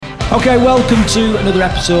Okay, welcome to another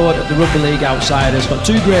episode of the Rugby League Outsiders. Got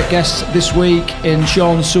two great guests this week in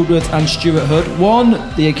Sean Sudworth and Stuart Hood. One,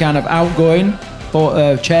 the kind of outgoing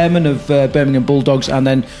chairman of Birmingham Bulldogs, and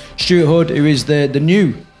then Stuart Hood, who is the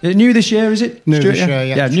new this year, is it? New Stuart, this year,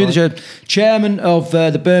 yeah. New this year. Chairman of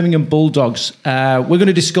the Birmingham Bulldogs. We're going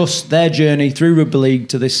to discuss their journey through Rugby League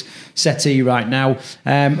to this settee right now.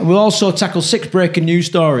 We'll also tackle 6 breaking news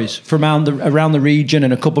stories from around the region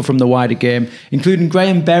and a couple from the wider game, including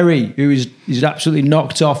Graham Berry, who is absolutely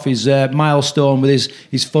knocked off his milestone with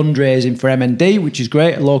his fundraising for MND, which is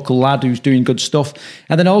great, a local lad who's doing good stuff.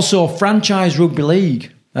 And then also Franchise Rugby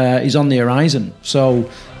League is on the horizon. So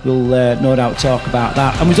we'll no doubt talk about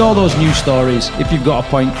that. And with all those news stories, if you've got a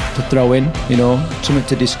point to throw in, something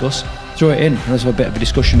to discuss, throw it in and let's have a bit of a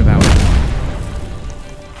discussion about it.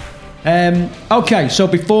 Okay, so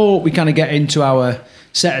before we kind of get into our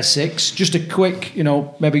set of 6, just a quick,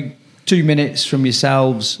 maybe 2 minutes from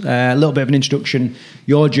yourselves, a little bit of an introduction,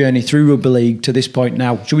 your journey through Rugby League to this point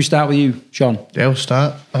now. Should we start with you, Sean? Yeah, we'll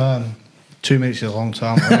start. 2 minutes is a long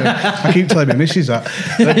time. I keep telling my missus that.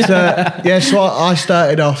 But, so I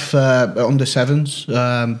started off at under 7s,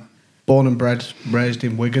 born and bred, raised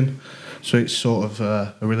in Wigan. So it's sort of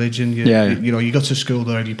a religion. You go to school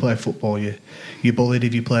there and you play football. You're bullied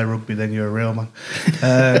if you play rugby, then you're a real man.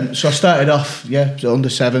 So I started off, under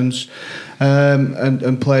 7s,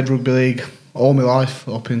 and played rugby league all my life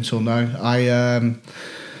up until now.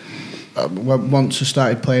 Once I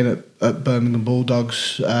started playing at Birmingham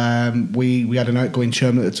Bulldogs, we had an outgoing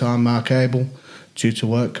chairman at the time, Mark Abel, due to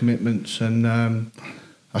work commitments, and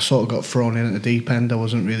I sort of got thrown in at the deep end. I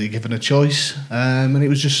wasn't really given a choice, and it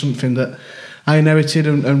was just something that I inherited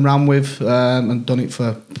and ran with, and done it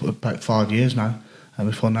for about 5 years now. And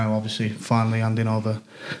before now, obviously, finally handing over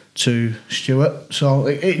to Stuart. So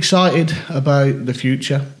excited about the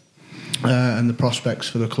future. And the prospects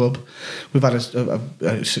for the club. We've had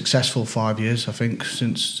a successful 5 years, I think,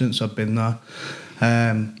 since I've been there.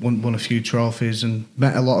 Won a few trophies and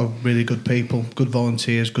met a lot of really good people, good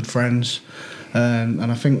volunteers, good friends.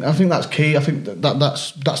 And I think that's key. I think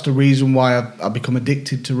that's the reason why I've become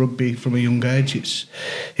addicted to rugby from a young age.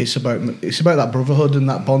 It's about that brotherhood and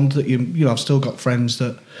that bond that I've still got friends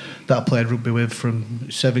that I played rugby with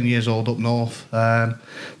from 7 years old up north,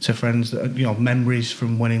 to friends that memories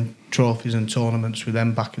from winning trophies and tournaments with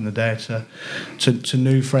them back in the day, to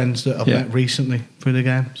new friends that I've met recently through the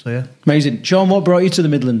game. So yeah, amazing. Sean, what brought you to the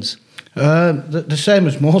Midlands? The same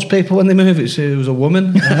as most people when they move. It was a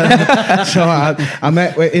woman. So I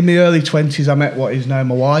met in my early 20s. I met what is now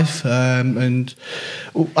my wife, and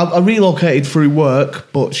I relocated through work.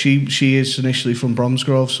 But she is initially from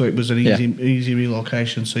Bromsgrove, so it was an easy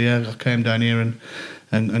relocation. So yeah, I came down here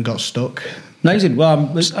and got stuck. Amazing.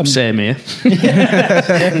 Well, I'm same here.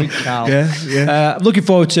 I'm looking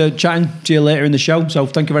forward to chatting to you later in the show. So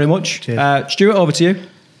thank you very much. Stuart, over to you.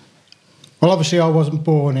 Well, obviously, I wasn't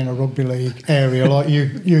born in a rugby league area like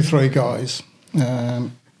you three guys.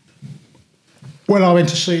 When I went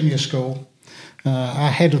to senior school,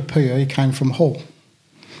 our head of PE came from Hull,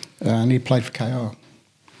 and he played for KR.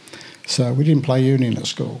 So we didn't play union at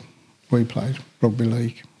school. We played rugby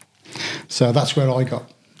league. So that's where I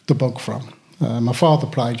got the bug from. My father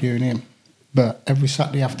played union, but every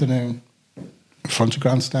Saturday afternoon, in front of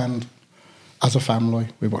grandstand, as a family,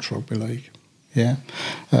 we watched rugby league. Yeah.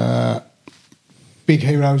 Big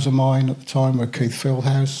heroes of mine at the time were Keith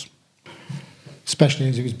Fieldhouse, especially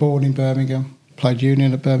as he was born in Birmingham, played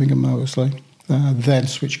union at Birmingham mostly, then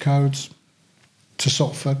switched codes to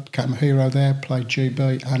Salford, became a hero there, played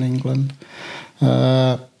GB and England.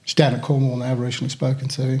 He's down at Cornwall now, I've recently spoken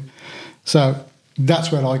to him. So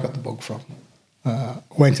that's where I got the bug from.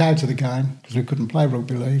 Went out of the game because we couldn't play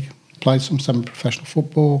rugby league, played some semi-professional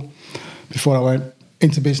football before I went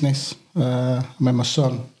into business. When my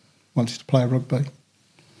son wanted to play rugby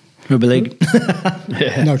league.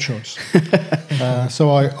 No choice.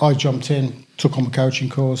 So I jumped in, took on my coaching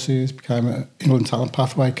courses, became an England Talent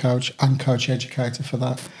Pathway coach and coach educator for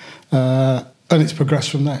that. And it's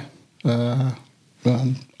progressed from there.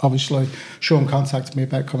 And obviously, Sean contacted me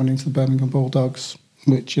about coming into the Birmingham Bulldogs,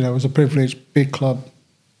 which, was a privilege, big club,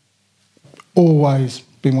 always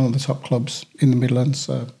been one of the top clubs in the Midlands.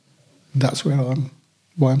 So that's why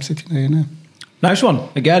I'm sitting here now. Nice one.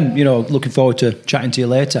 Again, looking forward to chatting to you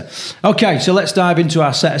later. Okay, so let's dive into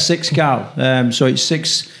our set of 6, Carl. So it's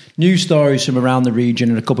 6 news stories from around the region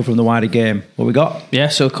and a couple from the wider game. What we got? Yeah,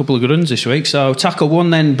 so a couple of good ones this week. So tackle 1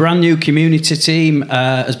 then, brand new community team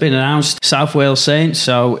has been announced, South Wales Saints.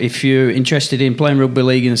 So if you're interested in playing rugby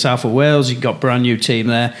league in the south of Wales, you've got a brand new team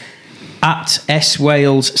there. At S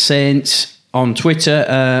Wales Saints on Twitter,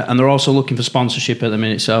 and they're also looking for sponsorship at the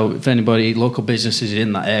minute. So if anybody, local businesses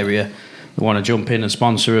in that area, they want to jump in and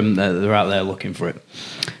sponsor them, they're out there looking for it.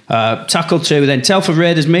 Tackle 2 then. Telford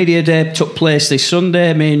Raiders Media Day took place this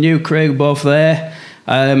Sunday. Me and you, Craig, were both there.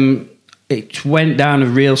 It went down a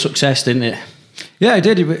real success, didn't it? Yeah, it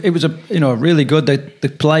did. It was really good. The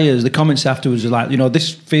players, the comments afterwards were like,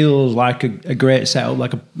 this feels like a great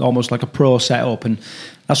setup, almost like a pro setup, and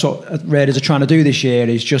that's what Raiders are trying to do this year,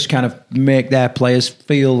 is just kind of make their players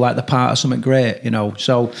feel like they're part of something great,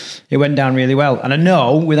 So it went down really well. And I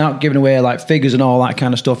know, without giving away like figures and all that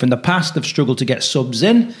kind of stuff, in the past they've struggled to get subs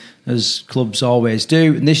in, as clubs always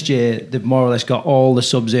do. And this year they've more or less got all the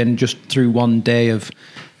subs in just through one day of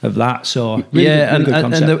that. So really good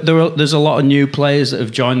concept. And there's a lot of new players that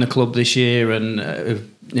have joined the club this year and have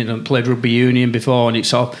played rugby union before, and it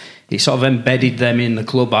sort of embedded them in the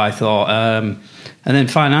club, I thought. And then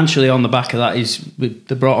financially, on the back of that,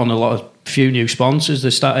 they brought on a few new sponsors.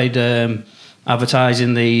 They started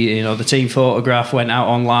advertising the team photograph, went out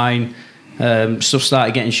online. Stuff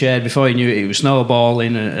started getting shared. Before you knew it, it was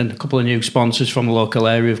snowballing, and a couple of new sponsors from the local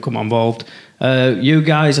area have come involved. You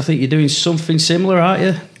guys, I think you're doing something similar, aren't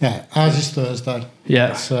you? Yeah, ours is Thursday.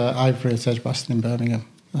 Yeah. It's Ivory at Edgbaston in Birmingham.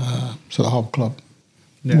 So the whole club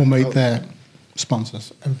will meet their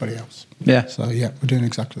sponsors, everybody else. Yeah. So, we're doing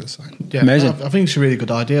exactly the same. Yeah, amazing. I think it's a really good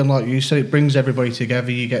idea, and like you said, it brings everybody together.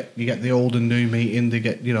 You get the old and new meeting. They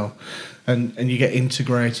get and you get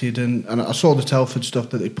integrated. And I saw the Telford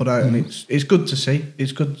stuff that they put out, and it's good to see.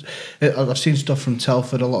 It's good. I've seen stuff from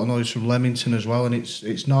Telford, a lot of noise from Leamington as well, and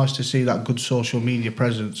it's nice to see that good social media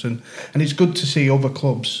presence, and it's good to see other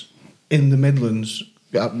clubs in the Midlands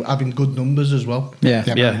having good numbers as well. Yeah.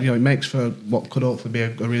 It makes for what could hopefully be a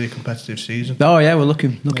really competitive season. Oh yeah, we're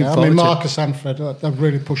looking forward to it. Marcus and Fred, they're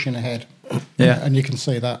really pushing ahead. Yeah. And you can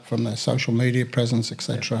see that from their social media presence,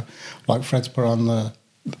 etc. Like Fred's put on the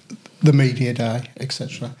media day,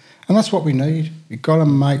 etc. And that's what we need. You've got to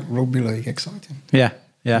make rugby league exciting. Yeah,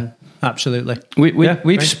 absolutely.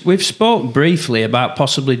 We've spoke briefly about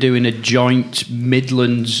possibly doing a joint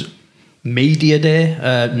Midlands Media Day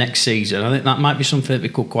next season. I think that might be something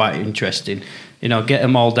that could be quite interesting. Get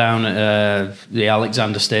them all down at the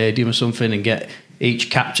Alexander Stadium or something, and get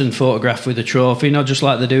each captain photographed with a trophy, just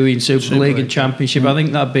like they do in Super League and Championship. I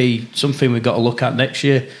think that'd be something we've got to look at next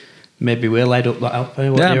year. Maybe we'll head up that up.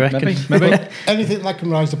 What do you reckon? Maybe. Anything that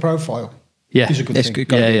can raise the profile is a good thing. It's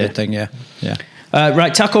got to be a good thing, yeah.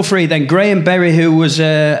 Right, tackle 3 then. Graham Berry, who was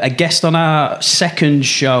a guest on our second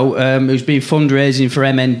show, who's been fundraising for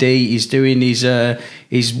MND. He's doing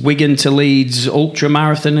his Wigan to Leeds ultra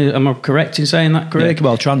marathon. Am I correct in saying that, Craig? Yeah,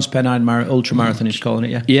 well, Transpennine ultra marathon he's calling it,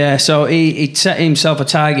 yeah. Yeah, so he set himself a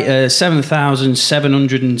target of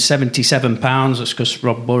 £7,777. That's because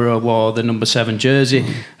Rob Burrow wore the number 7 jersey,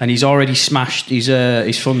 and he's already smashed his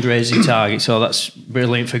fundraising target. So that's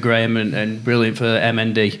brilliant for Graham and brilliant for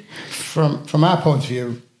MND. From our point of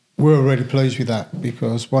view, we're really pleased with that,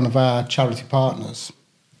 because one of our charity partners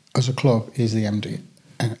as a club is the MNDA.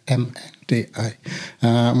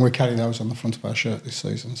 And we carry those on the front of our shirt this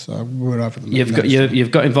season, so we're over the moon.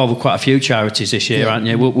 You've got involved with quite a few charities this year, haven't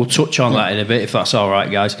you? We'll touch on that in a bit, if that's all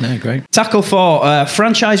right, guys. Yeah, great. Tackle 4,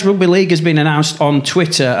 Franchise Rugby League has been announced on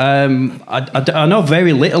Twitter. I know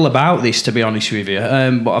very little about this, to be honest with you,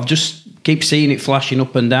 but I've just keep seeing it flashing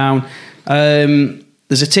up and down.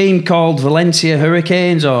 There's a team called Valencia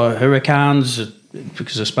Hurricanes, or Hurricanes,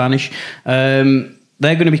 because of Spanish.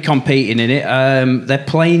 They're going to be competing in it. They're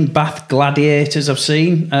playing Bath Gladiators, I've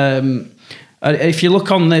seen. If you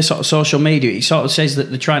look on their sort of social media, it sort of says that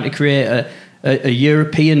they're trying to create a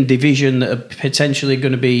European division that are potentially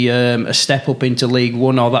going to be a step up into League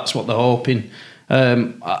One, or that's what they're hoping.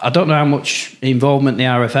 I don't know how much involvement the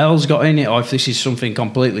RFL's got in it, or if this is something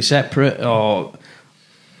completely separate, or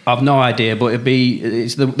I've no idea. But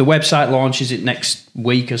the website launches it next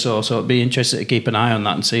week or so it'd be interesting to keep an eye on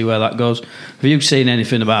that and see where that goes. Have you seen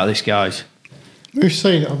anything about this, guys? We've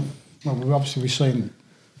seen, we've seen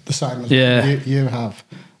the same as you have.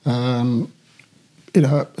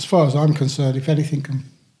 As far as I'm concerned, if anything can,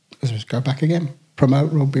 let's just go back again,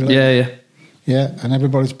 promote rugby league. Yeah, and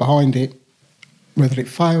everybody's behind it, whether it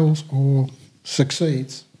fails or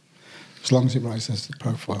succeeds, as long as it raises the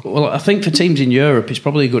profile. Well, I think for teams in Europe, it's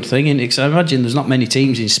probably a good thing, isn't it? Because I imagine there's not many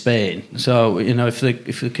teams in Spain. So, if they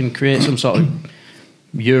can create some sort of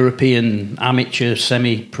European amateur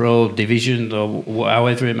semi-pro division, or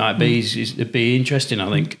however it might be, it'd be interesting, I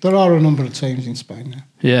think. There are a number of teams in Spain now.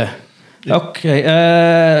 Yeah. Okay,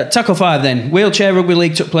 tackle 5 then. Wheelchair Rugby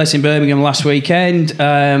League took place in Birmingham last weekend.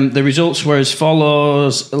 The results were as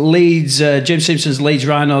follows. Leeds, Jim Simpson's Leeds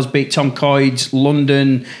Rhinos beat Tom Coyd's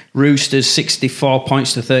London Roosters 64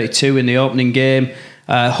 points to 32 in the opening game.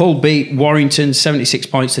 Hull beat Warrington 76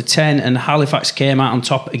 points to 10, and Halifax came out on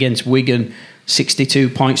top against Wigan 62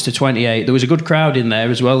 points to 28. There was a good crowd in there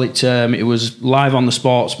as well. It was live on the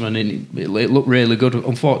Sportsman, and it looked really good.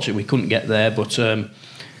 Unfortunately, we couldn't get there, but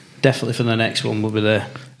definitely for the next one we'll be there.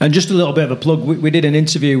 And just a little bit of a plug, we did an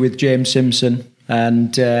interview with James Simpson,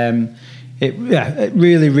 and it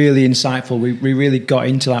really, really insightful. We really got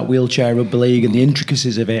into that Wheelchair Rugby League and the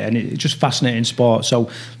intricacies of it, and it's just fascinating sport. So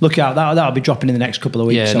look out, that'll be dropping in the next couple of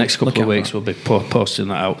weeks. Yeah, so next couple of weeks we'll be posting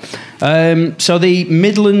that out. So the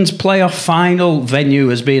Midlands playoff final venue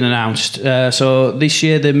has been announced. So this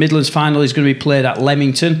year the Midlands final is going to be played at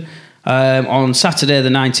Leamington on Saturday the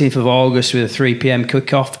 19th of August with a 3 p.m.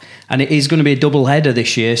 kick-off, and it is going to be a double header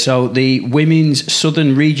this year. So the Women's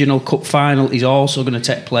Southern Regional Cup final is also going to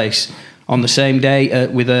take place on the same day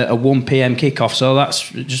with a 1 p.m. kick-off. So that's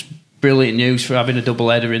just brilliant news for having a double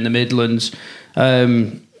header in the Midlands.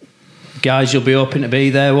 Guys, you'll be hoping to be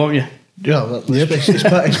there, won't you? Yeah, it's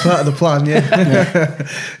part of the plan. Yeah,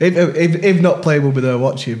 if not playing, we'll be there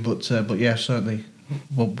watching. But yeah, certainly.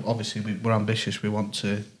 Well, obviously we're ambitious. We want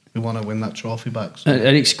to win that trophy back. So.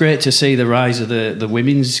 And it's great to see the rise of the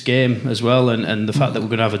women's game as well, and the fact that we're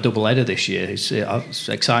going to have a double header this year. It's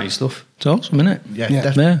exciting stuff. It's awesome, isn't it?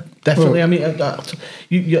 Yeah. Definitely. Well, I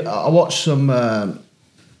mean, I watched some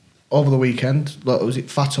over the weekend. Like, was it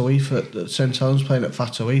Fato Heath at St Helens, playing at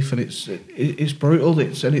Fato Heath, and it's brutal.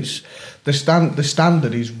 It's the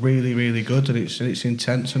standard is really, really good, and it's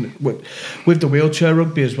intense. And with the wheelchair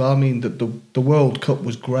rugby as well. I mean, the World Cup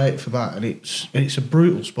was great for that, and it's a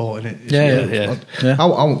brutal sport, isn't it? I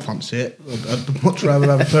won't fancy it. I'd much rather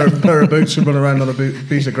have a pair of boots and run around on a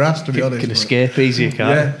piece of grass. To be honest, you can escape easier,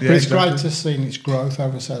 can't you? But it's great to see its growth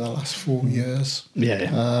over, say, the last 4 years.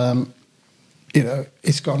 Yeah.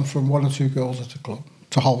 It's gone from 1 or 2 girls at a club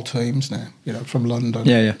to whole teams now. From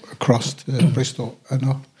London across to Bristol and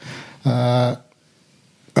up.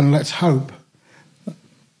 And let's hope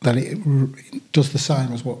that it does the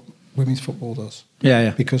same as what women's football does.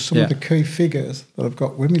 Yeah. Because some of the key figures that have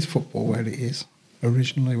got women's football where it is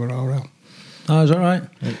originally were RL. Oh, is that right?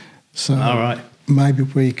 So all right. Maybe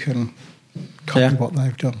we can copy what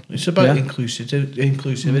they've done. It's about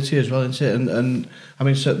inclusivity as well, isn't it? And I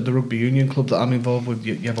mean, so the rugby union club that I'm involved with,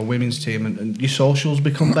 you have a women's team, and your socials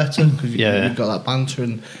become better because you've got that banter,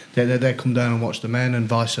 and they come down and watch the men, and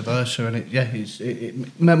vice versa, and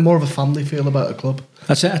it meant more of a family feel about a club.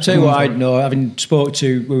 I tell you what, I know. Having spoke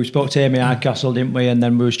to Amy Hardcastle, didn't we? And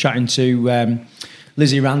then we was chatting to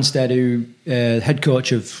Lizzie Ranstead, who head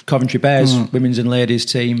coach of Coventry Bears women's and ladies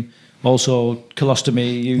team. Also,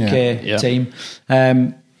 Colostomy UK team.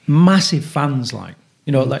 Massive fans, like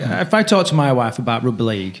if I talk to my wife about rugby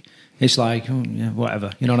league, it's like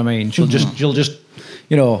whatever. You know what I mean? She'll just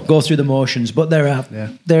go through the motions. But they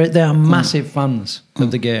are massive fans of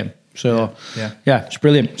the game. So it's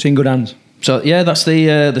brilliant. It's in good hands. So that's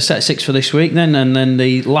the set 6 for this week then, and then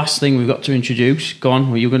the last thing we've got to introduce. Go on,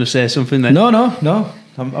 were you going to say something then? No.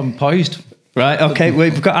 I'm poised. Right, okay,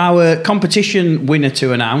 we've got our competition winner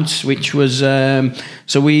to announce, which was,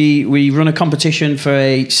 so we run a competition for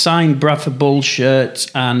a signed Bradford Bulls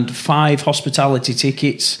shirt and 5 hospitality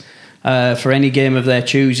tickets for any game of their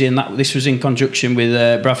choosing. This was in conjunction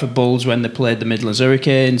with Bradford Bulls when they played the Midlands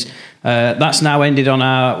Hurricanes. That's now ended on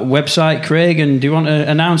our website, Craig, and do you want to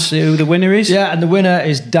announce who the winner is? Yeah, and the winner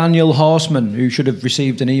is Daniel Horseman, who should have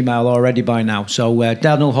received an email already by now. So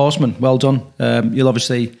Daniel Horseman, well done. You'll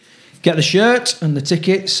obviously get the shirt and the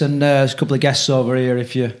tickets, and there's a couple of guests over here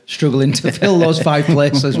if you're struggling to fill those 5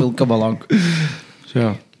 places. Will come along.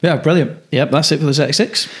 So brilliant. Yep, that's it for the set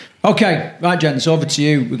 6. Okay, right, gents, over to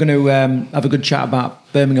you. We're going to have a good chat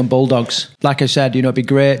about Birmingham Bulldogs. Like I said, it'd be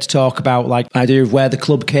great to talk about the idea of where the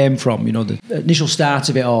club came from, the initial start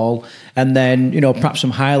of it all, and then perhaps some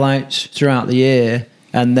highlights throughout the year.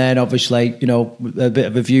 And then, obviously, a bit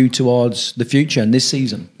of a view towards the future and this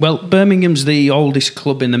season. Well, Birmingham's the oldest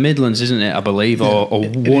club in the Midlands, isn't it, I believe? Or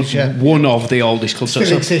one of the oldest clubs.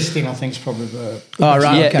 Still existing, I think, is probably the... Oh,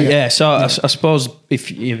 right, okay. Yeah, so I suppose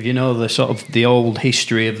if you know the sort of the old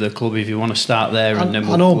history of the club, if you want to start there... and then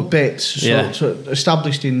I know bits. So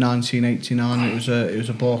established in 1989, it was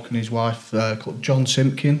a bloke and his wife called John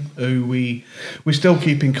Simpkin, who we still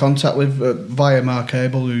keep in contact with via Mark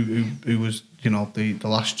Abel, who was... the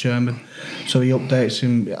last chairman. So he updates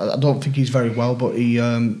him. I don't think he's very well, but he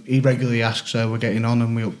regularly asks how we're getting on,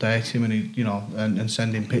 and we update him, and he and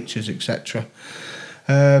send him pictures, etc.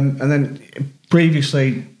 And then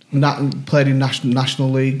previously played in national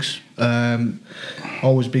leagues.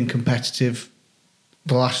 Always been competitive.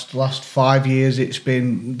 The last 5 years, it's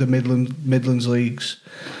been the Midlands leagues,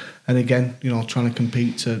 and again, trying to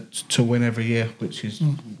compete to win every year, which is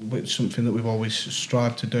something that we've always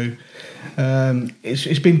strived to do.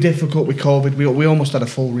 It's been difficult with COVID. We almost had a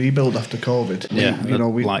full rebuild after COVID. Yeah,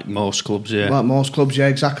 like most clubs. Yeah, like most clubs. Yeah,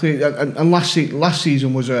 exactly. And last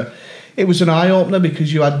season was an eye opener,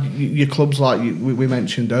 because you had your clubs like we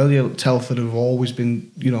mentioned earlier, Telford, have always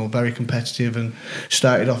been very competitive and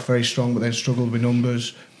started off very strong, but then struggled with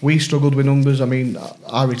numbers. We struggled with numbers. I mean,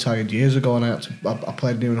 I retired years ago, and I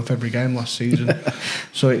played near enough every game last season.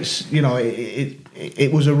 So it's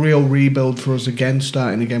it was a real rebuild for us again,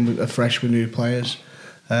 starting again afresh with new players.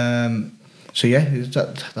 So yeah,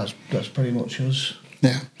 that's pretty much us.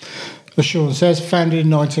 Yeah. As Sean says, founded in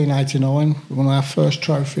 1989. We won our first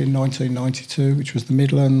trophy in 1992, which was the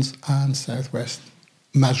Midlands and Southwest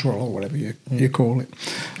Masrol, or whatever you call it.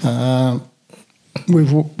 We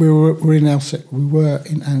were in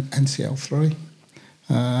NCL 3.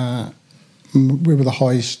 We were the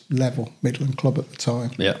highest level Midland club at the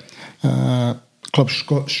time. Yeah. The club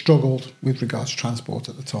struggled with regards to transport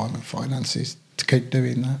at the time and finances to keep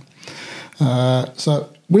doing that. So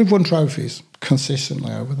we've won trophies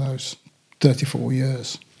consistently over those 34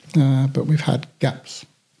 years, but we've had gaps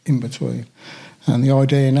in between, and the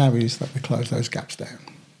idea now is that we close those gaps down,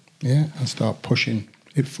 and start pushing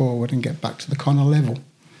it forward and get back to the kind of level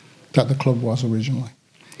that the club was originally.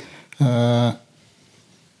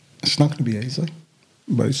 It's not going to be easy,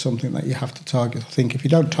 but it's something that you have to target. I think if you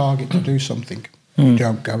don't target to do something, you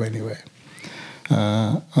don't go anywhere,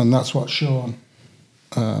 and that's what Sean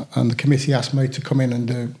and the committee asked me to come in and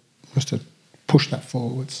do, was to push that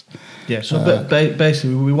forwards. Yeah, so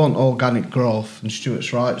basically we want organic growth, and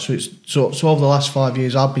Stuart's right. So over the last 5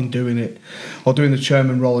 years I've been doing it, or doing the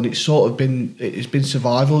chairman role, and it's been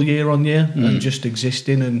survival year on year, and just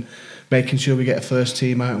existing and making sure we get a first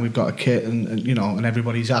team out and we've got a kit and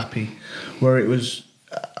everybody's happy. Where it was,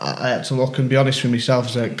 I had to look and be honest with myself,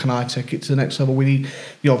 and say, can I take it to the next level? We need,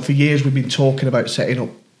 for years we've been talking about setting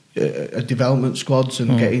up development squads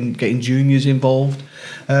and getting juniors involved,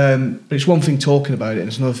 but it's one thing talking about it and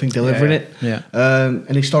it's another thing delivering it.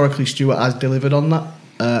 And historically Stuart has delivered on that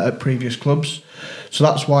at previous clubs, so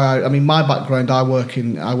that's why my background, I work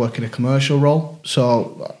in a commercial role,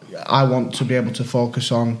 so I want to be able to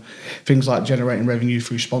focus on things like generating revenue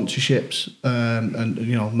through sponsorships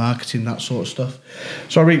and marketing, that sort of stuff.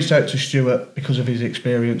 So I reached out to Stuart because of his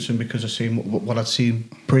experience and because I've seen what I'd seen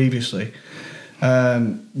previously,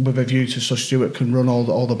 with a view to so Stuart can run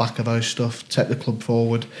all the back of house stuff, take the club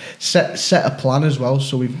forward, set a plan as well.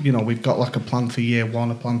 So we've got like a plan for year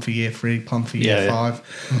 1, a plan for year 3, plan for year 5,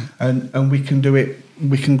 and we can do it.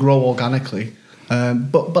 We can grow organically.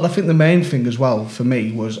 But I think the main thing as well for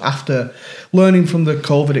me was, after learning from the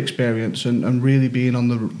COVID experience and really being on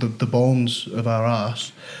the bones of our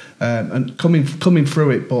arse, and coming through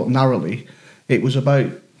it, but narrowly, it was about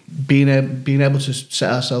being able to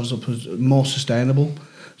set ourselves up as more sustainable,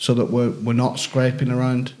 so that we're not scraping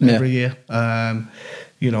around every year. And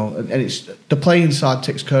it's the playing side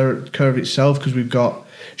takes care of itself, because we've got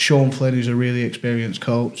Sean Flynn, who's a really experienced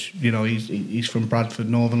coach. He's from Bradford,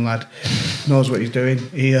 Northern lad, knows what he's doing.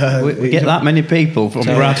 We get that many people from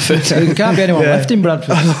Bradford. There can't be anyone left in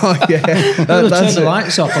Bradford. Turn the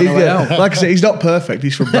lights off on the way out. Like I said, he's not perfect.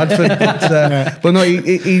 He's from Bradford, but no,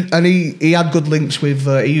 he had good links with.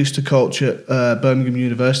 He used to coach at Birmingham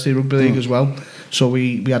University Rugby League as well. So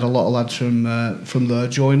we had a lot of lads from there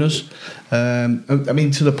join us.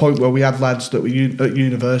 To the point where we had lads that were at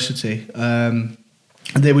university.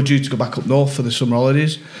 And they were due to go back up north for the summer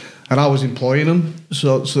holidays, and I was employing them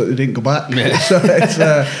so that they didn't go back. Yeah.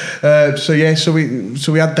 So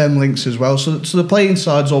we had them links as well. So the playing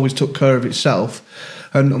side's always took care of itself,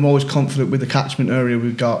 and I'm always confident with the catchment area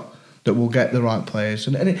we've got that we'll get the right players.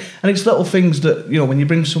 And it's little things that, when you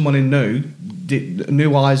bring someone in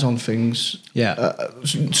new eyes on things. Yeah.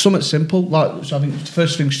 Something simple, like, so I think the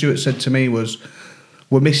first thing Stuart said to me was,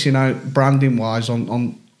 we're missing out branding wise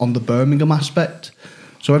on the Birmingham aspect.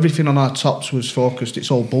 So everything on our tops was focused.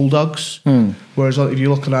 It's all Bulldogs. Whereas if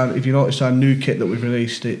you notice our new kit that we've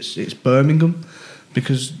released, it's Birmingham,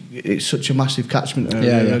 because it's such a massive catchment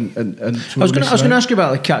area. Yeah. And I was going to ask you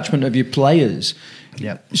about the catchment of your players.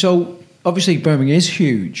 Yeah. So obviously Birmingham is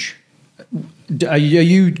huge. Are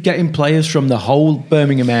you getting players from the whole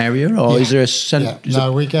Birmingham area, or is there a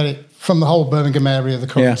No, we get it from the whole Birmingham area. The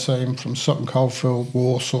current team, from Sutton Coldfield,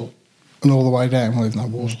 Walsall, and all the way down. Well, no,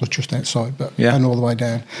 Walsall just outside, but and all the way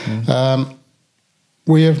down.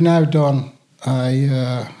 We have now done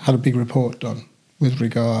I had a big report done with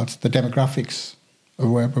regards to the demographics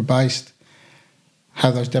of where we're based,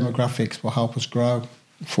 how those demographics will help us grow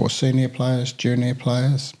for senior players, junior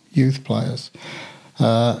players, youth players.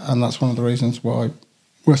 And that's one of the reasons why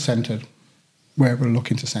we're centred where we're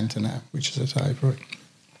looking to centre now, which is at Avery.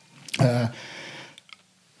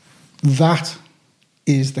 That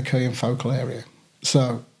is the key and focal area.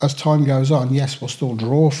 So as time goes on, yes, we'll still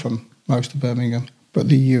draw from most of Birmingham, but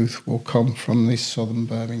the youth will come from this southern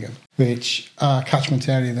Birmingham, which our catchment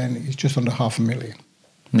area then is just under 500,000.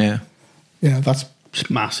 Yeah. That's It's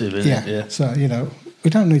massive, isn't it? Yeah. So, we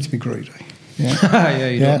don't need to be greedy. Yeah, Yeah,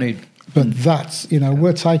 you don't need. But that's,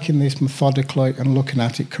 we're taking this methodically and looking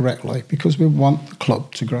at it correctly because we want the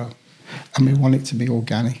club to grow and we want it to be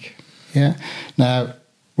organic. Yeah. Now,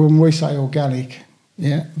 when we say organic,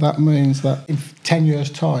 that means that in 10 years'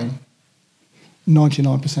 time,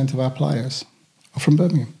 99% of our players are from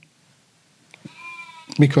Birmingham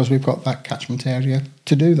because we've got that catchment area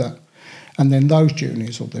to do that. And then those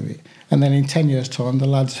juniors will do it. And then in 10 years' time, the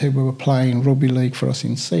lads who were playing rugby league for us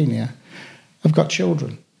in senior have got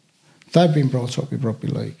children. They've been brought up with rugby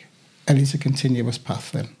league. And it's a continuous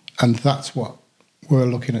path then. And that's what we're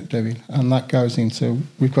looking at doing. And that goes into,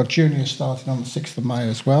 we've got juniors starting on the 6th of May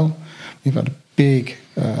as well. We've had a big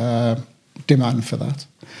demand for that.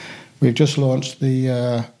 We've just launched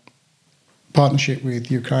the partnership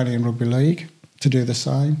with Ukrainian Rugby League to do the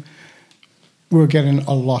same. We're getting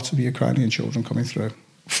a lot of Ukrainian children coming through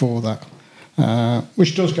for that,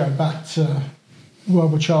 which does go back to why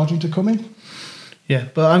we're charging to come in. Yeah,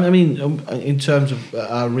 but I mean, in terms of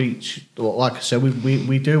our reach, like I said,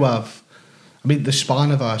 we do have. I mean, the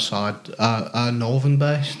spine of our side are northern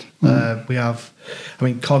based. We have,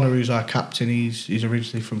 Connor, who's our captain, he's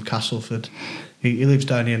originally from Castleford. He lives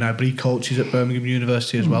down here now, but he coaches at Birmingham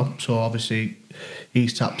University as well. So obviously,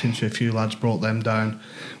 he's tapped into a few lads, brought them down.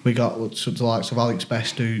 We got the likes of Alex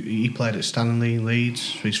Best, who he played at Stanley in Leeds.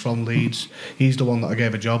 So he's from Leeds. He's the one that I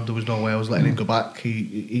gave a job. There was no way I was letting him go back.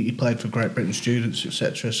 He played for Great Britain students,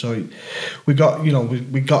 etc. So we got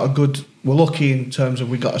we got a good. We're lucky in terms of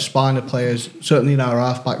we got a spine of players, certainly in our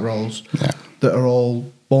halfback roles, that are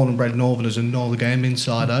all born and bred Northerners and know the game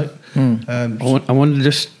inside out. I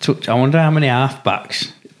wonder how many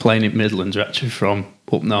halfbacks playing in Midlands are actually from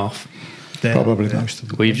up north. Probably most of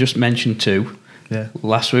them. Well, you've just mentioned two. Yeah.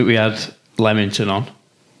 Last week we had Leamington on,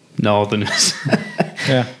 Northerners.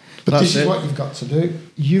 Yeah. But this is what you've got to do.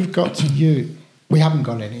 You've got to we haven't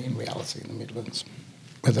got any in reality in the Midlands,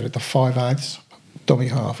 whether it's the 5/8, dummy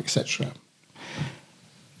half, etc.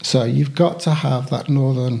 So you've got to have that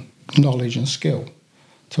northern knowledge and skill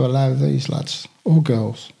to allow these lads or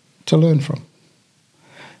girls to learn from.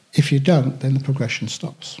 If you don't, then the progression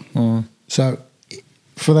stops. So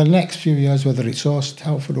for the next few years, whether it's us,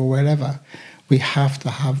 Telford or wherever, we have to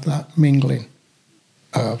have that mingling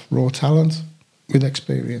of raw talent with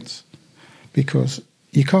experience because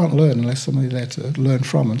you can't learn unless somebody's there to learn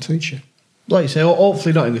from and teach you. Like you say,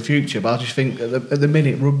 hopefully not in the future, but I just think at the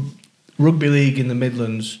minute, rugby league in the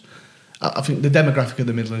Midlands, I think the demographic of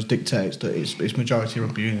the Midlands dictates that it's majority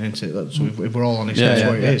rugby union, isn't it? So if we're all honest, that's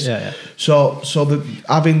what it is. Yeah. So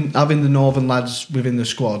having the northern lads within the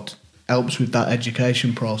squad helps with that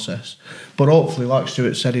education process. But hopefully, like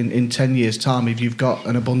Stuart said, in 10 years' time, if you've got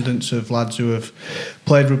an abundance of lads who have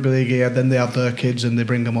played rugby league here, then they have their kids and they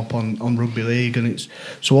bring them up on rugby league, and it's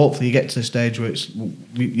so hopefully you get to the stage where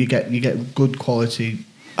you get good quality.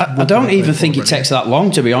 I don't even think it takes that long,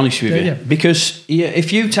 to be honest with you, because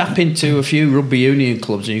if you tap into a few rugby union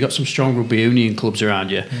clubs and you've got some strong rugby union clubs around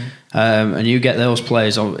you, and you get those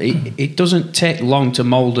players on, it doesn't take long to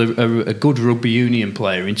mould a good rugby union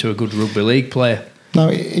player into a good rugby league player. No,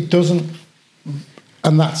 it doesn't,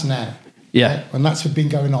 and that's now. Yeah. Right? And that's been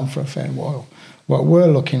going on for a fair while. What we're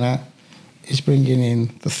looking at is bringing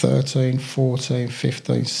in the 13, 14,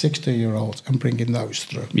 15, 16-year-olds and bringing those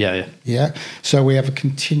through. Yeah. So we have a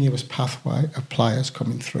continuous pathway of players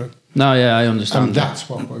coming through. No, yeah, I understand. And that's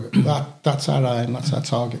what that's our aim, that's our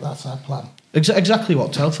target, that's our plan. Exactly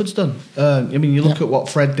what Telford's done. You look at what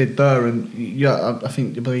Fred did there, and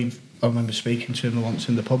I remember speaking to him once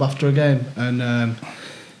in the pub after a game, and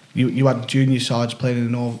you had junior sides playing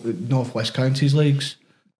in the Northwest Counties leagues.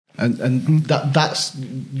 And that's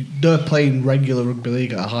they're playing regular rugby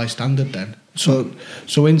league at a high standard then. So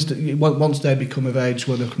once they become of age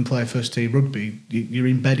where they can play first team rugby, you're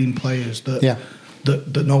embedding players that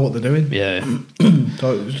know what they're doing. Yeah.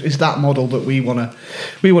 So it's that model that we want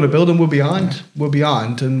to build, and we're behind,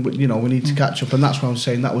 and we need to catch up. And that's what I'm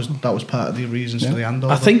saying. That was part of the reasons for the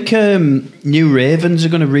handover. I think New Ravens are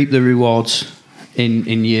going to reap the rewards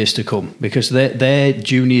in years to come, because their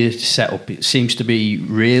junior setup, it seems to be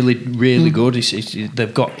really, really good.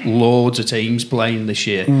 They've got loads of teams playing this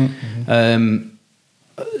year.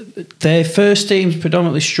 Their first teams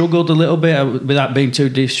predominantly struggled a little bit, without being too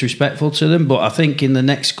disrespectful to them, but I think in the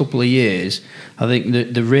next couple of years, I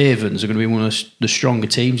think the Ravens are going to be one of the stronger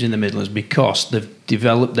teams in the Midlands, because they've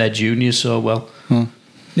developed their juniors so well.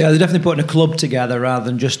 Yeah, they're definitely putting a club together rather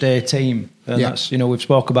than just a team. And that's, we've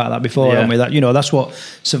spoke about that before, haven't we? That, that's what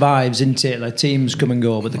survives, isn't it? Like, teams come and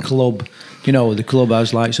go, but the club, the club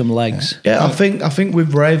has like some legs. Yeah, I think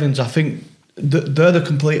with Ravens, I think they're the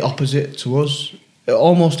complete opposite to us.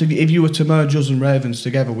 Almost, if you were to merge us and Ravens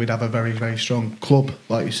together, we'd have a very, very strong club,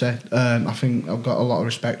 like you said. I think I've got a lot of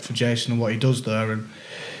respect for Jason and what he does there, and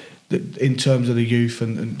in terms of the youth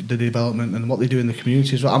and the development and what they do in the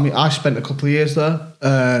community as well. I mean, I spent a couple of years there,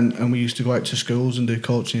 and we used to go out to schools and do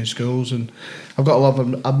coaching in schools, and I've got a lot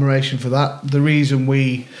of admiration for that. The reason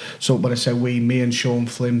when I say me and Sean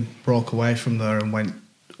Flynn broke away from there and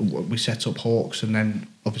we set up Hawks and then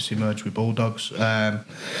obviously merged with Bulldogs,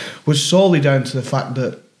 was solely down to the fact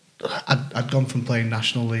that I'd gone from playing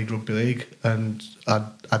National League Rugby League, and I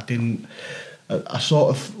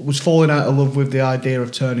sort of was falling out of love with the idea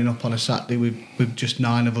of turning up on a Saturday with just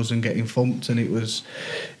 9 of us and getting thumped, and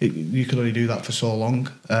you could only do that for so long,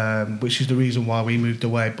 which is the reason why we moved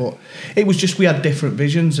away. But it was just, we had different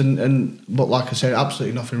visions, but like I said,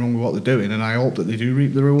 absolutely nothing wrong with what they're doing, and I hope that they do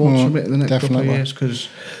reap the rewards from it in the next couple of years, because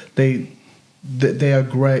they are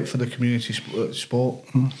great for the community sport.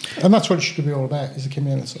 And that's what it should be all about, is the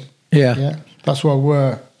community. Yeah. That's why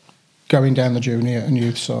we're going down the junior and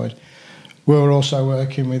youth side. We're also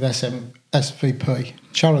working with SVP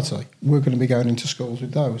charity. We're going to be going into schools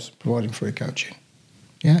with those, providing free coaching.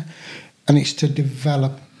 Yeah? And it's to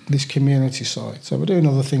develop this community side. So we're doing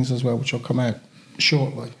other things as well, which will come out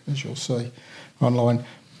shortly, as you'll see online.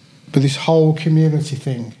 But this whole community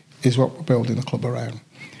thing is what we're building the club around.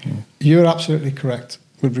 You're absolutely correct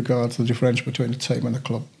with regard to the differential between the team and the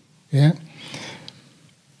club. Yeah?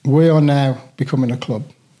 We are now becoming a club.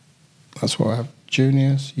 That's why I have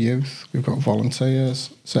juniors, youth, we've got volunteers.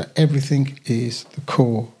 So everything is the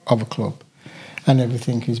core of a club, and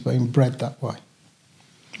everything is being bred that way.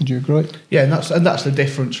 Would you agree? Yeah, and that's the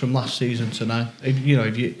difference from last season to now. If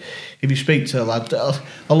you speak to a lad,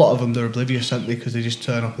 a lot of them, they're oblivious, aren't they? Because they just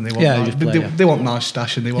turn up and they want nice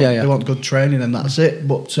stash and they want good training, and that's it.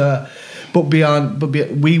 But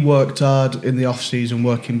we worked hard in the off season,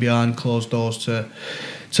 working behind closed doors to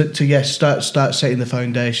start setting the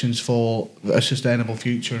foundations for a sustainable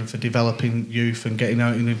future and for developing youth and getting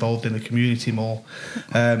out and involved in the community more,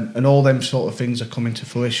 and all them sort of things are coming to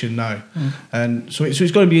fruition now, and so it's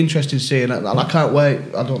going to be interesting to see, and I can't wait.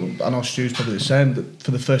 I know Stu's probably the same, that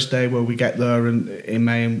for the first day where we get there and in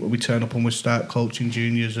May and we turn up and we start coaching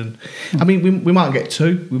juniors, and I mean we might get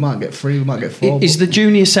 2, we might get 3, we might get 4. Is the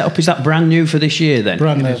junior setup, is that brand new for this year then?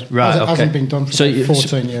 Brand new, right? It hasn't been done for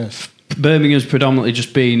 14 years. Birmingham's predominantly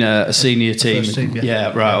just been a senior team.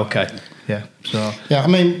 Right, okay. Yeah, so... Yeah, I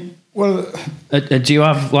mean, well... do you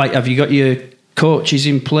have you got your coaches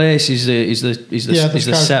in place? Is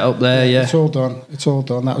the setup there? Yeah, it's all done.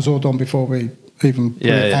 That was all done before we even put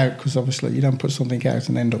it out, because obviously you don't put something out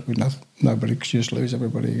and end up with nobody, because you just lose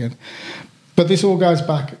everybody again. But this all goes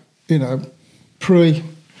back, pre-season,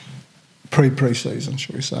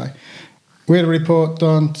 shall we say. We had a report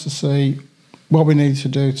done to see what we needed to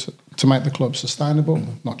do to make the club sustainable,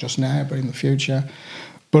 not just now, but in the future,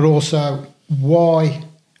 but also why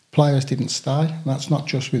players didn't stay. And that's not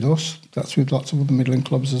just with us, that's with lots of other Midland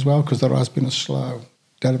clubs as well, because there has been a slow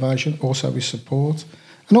derivation, also with support,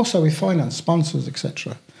 and also with finance, sponsors,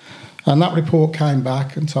 etc. And that report came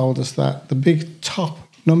back and told us that the big top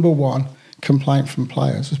number 1 complaint from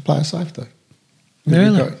players was player safety.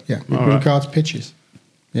 Really? With regards to pitches.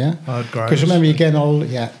 Yeah? Because remember, you're getting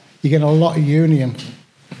a lot of union,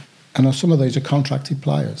 and some of these are contracted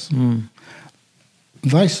players.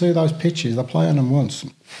 They see those pitches, they play on them once.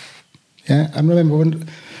 Yeah, and remember, when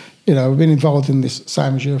we've been involved in this,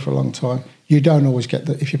 same as you, for a long time, you don't always get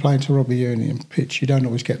if you're playing to a rugby union pitch, you don't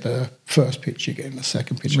always get the first pitch, you get the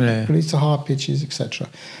second pitch. Yeah. But it's the hard pitches, etc.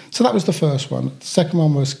 So that was the first one. The second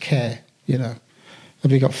one was care,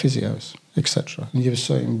 have you got physios, etc. And you've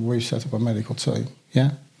seen we've set up a medical team,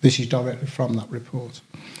 yeah? This is directly from that report.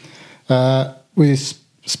 With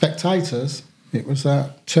spectators, it was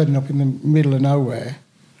turning up in the middle of nowhere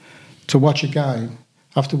to watch a game,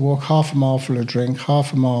 have to walk half a mile for a drink,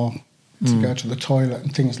 half a mile to go to the toilet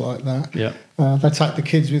and things like that. Yeah. They take the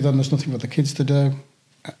kids with them, there's nothing for the kids to do.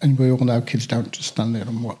 And we all know kids don't just stand there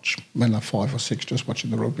and watch when they're 5 or 6 just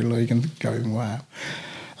watching the rugby league and going, wow.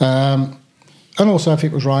 And also, if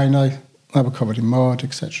it was rainy, they were covered in mud,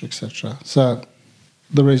 etc., etc. So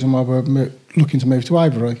the reason why we're looking to move to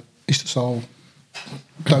Avery is to solve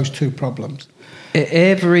those two problems.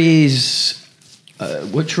 Avery is...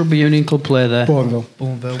 which rugby union club play there?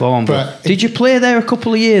 Bourneville. Did you play there a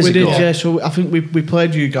couple of years ago? We did, yeah. So I think we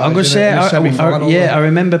played you guys. I'm going to say, in a semi-final. I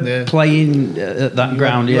remember playing at that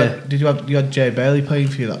ground. You had Jay Bailey playing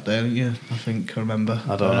for you that day, didn't you? I think I remember.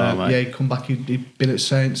 I don't know, mate. Yeah, he'd come back. He'd been at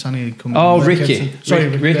Saints, and he'd come. Ricky. Sorry,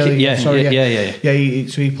 Ricky. Bailey, Yeah. so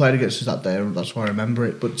he played against us that day, and that's why I remember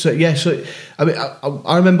it. But so I mean,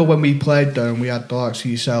 I remember when we played there, and we had the likes of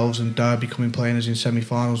yourselves and Derby coming playing us in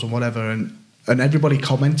semi-finals and whatever, and everybody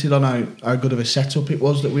commented on how good of a setup it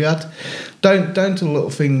was that we had. Down to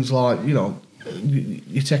little things like,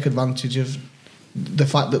 you take advantage of the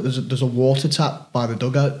fact that there's a water tap by the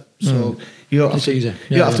dugout. So you don't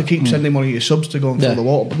have to keep sending one of your subs to go and fill the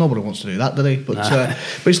water, but nobody wants to do that, do they? But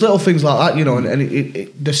it's little things like that,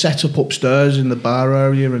 and the setup upstairs in the bar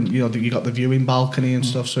area, and you got the viewing balcony and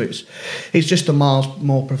stuff. So it's just a miles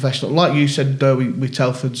more professional. Like you said, with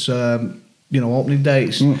Telford's opening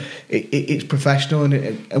day, it's professional,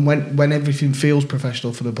 and when everything feels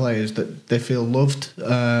professional for the players, that they feel loved,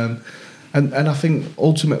 and I think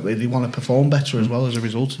ultimately they want to perform better as well as a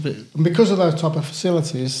result of it. And because of those type of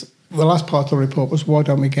facilities, the last part of the report was, why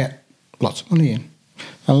don't we get lots of money in?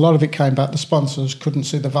 And a lot of it came back, the sponsors couldn't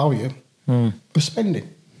see the value of spending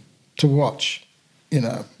to watch,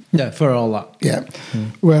 for all that. Yeah.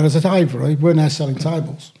 Whereas at Avery, we're now selling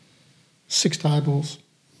tables, 6 tables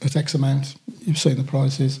at X amount. You've seen the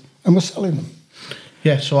prices, and we're selling them.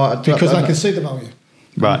 Yeah, so because I can see the value.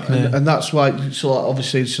 Right, and that's why. So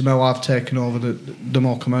obviously, now I've taken over the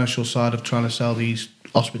more commercial side of trying to sell these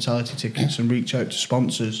hospitality tickets and reach out to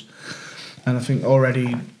sponsors. And I think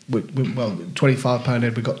already, £25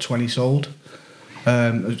 head, we got 20 sold.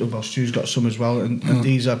 Stu's got some as well, and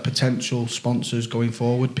these are potential sponsors going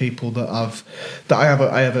forward. People that I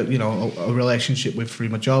have a relationship with through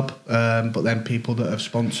my job, but then people that have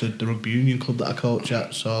sponsored the rugby union club that I coach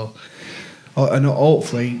at. So, and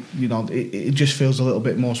hopefully, it just feels a little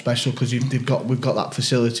bit more special because we've got that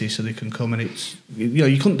facility, so they can come, and it's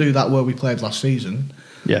you couldn't do that where we played last season.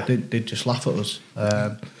 Yeah, they'd just laugh at us.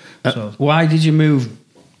 So why did you move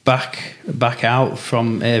back out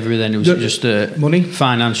from Avery then? It was just money,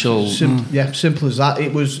 financial. Simple as that.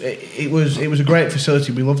 It was a great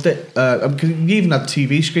facility. We loved it. We even had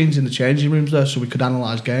TV screens in the changing rooms there, so we could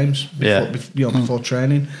analyse games before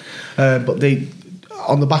training. But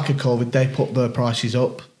on the back of COVID, they put their prices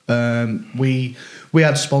up. We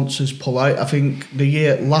had sponsors pull out. I think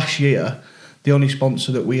last year, the only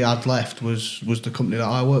sponsor that we had left was the company that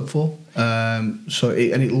I work for.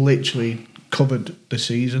 It literally covered the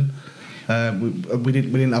season. We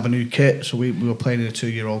didn't have a new kit, so we were playing in a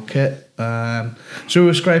 2-year-old kit. So we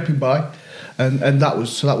were scraping by, and that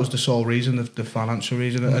was the sole reason, the financial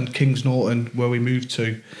reason. And Kings Norton, where we moved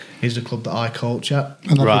to, is the club that I coach at.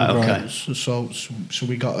 Right. Okay. So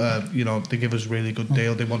we got they give us a really good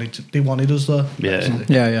deal. They wanted us there.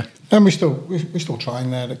 Yeah. And we're still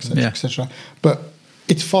trying there, etc. etc. But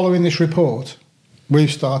it's following this report,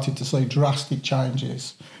 we've started to see drastic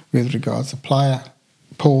changes with regards to player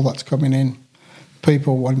pool that's coming in,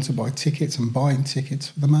 people wanting to buy tickets and buying tickets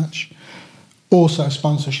for the match. Also,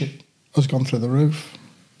 sponsorship has gone through the roof.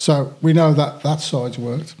 So we know that side's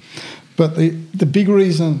worked. But the big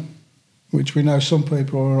reason, which we know some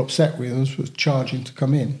people are upset with us, was charging to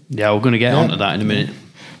come in. Yeah, we're going to get onto that in a minute.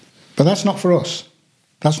 But that's not for us.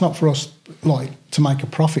 That's not for us, to make a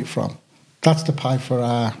profit from. That's to pay for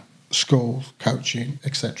our schools, coaching,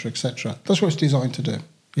 etc., etc. That's what it's designed to do.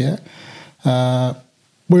 Yeah.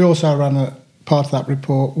 We also ran part of that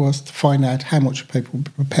report was to find out how much people would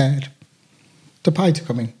be prepared to pay to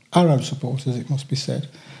come in. Our own supporters, it must be said.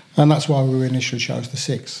 And that's why we initially chose the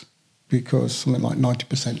 6, because something like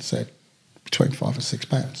 90% said between £5 and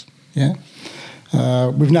 £6.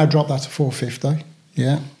 Yeah. We've now dropped that to £4.50.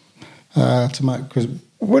 Yeah. Because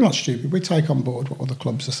we're not stupid. We take on board what other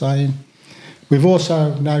clubs are saying. We've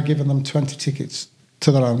also now given them 20 tickets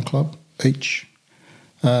to their own club each.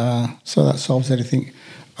 So that solves anything.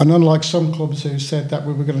 And unlike some clubs who said that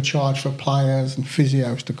we were going to charge for players and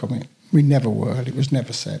physios to come in, we never were. It was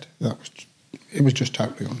never said. It was just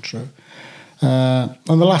totally untrue. And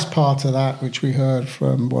the last part of that, which we heard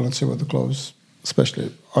from 1 or 2 other clubs,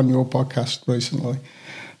 especially on your podcast recently,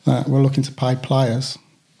 we're looking to pay players.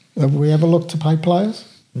 Have we ever looked to pay players?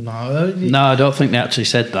 No, I don't think they actually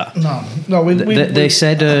said that. No. They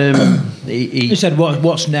said he said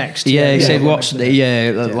what's next. Yeah, he said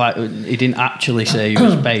like he didn't actually say he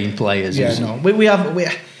was paying players. Yeah, no, we have.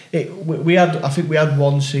 we had. I think we had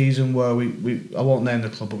one season where we I won't name the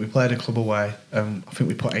club, but we played a club away. I think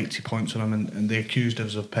we put 80 points on them, and they accused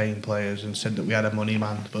us of paying players and said that we had a money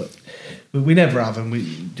man, but we never have, and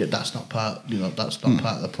that's not part. That's not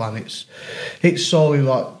part of the plan. It's solely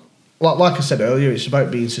like I said earlier. It's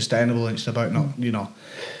about being sustainable, and it's about not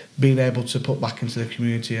being able to put back into the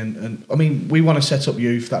community. And I mean, we want to set up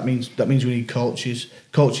youth. That means we need coaches.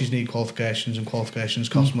 Coaches need qualifications, and qualifications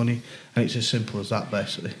cost money. And it's as simple as that,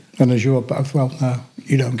 basically. And as you're both well know,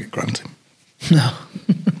 you don't get granting. No.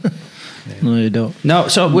 No, you don't. No,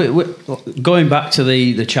 so we're going back to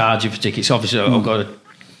the charging for tickets, obviously I've got to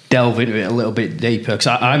delve into it a little bit deeper, because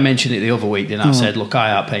I mentioned it the other week, and I said, look,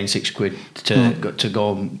 I ain't paying £6 to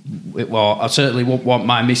go. Well, I certainly won't want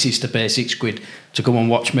my missus to pay £6 to come and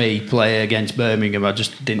watch me play against Birmingham. I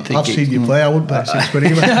just didn't think I've seen you play. I wouldn't pay £6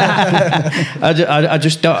 either. I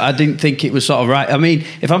just don't. I didn't think it was sort of right. I mean,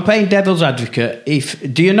 if I'm playing devil's advocate,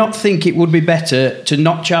 do you not think it would be better to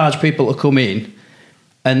not charge people to come in,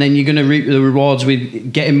 and then you're going to reap the rewards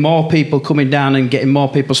with getting more people coming down and getting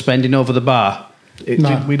more people spending over the bar?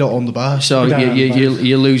 We don't own the bar, so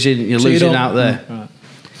you're losing out there.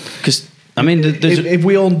 Because I mean, if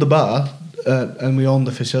we owned the bar and we owned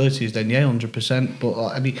the facilities, then 100%. But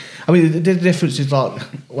I mean, the difference is, like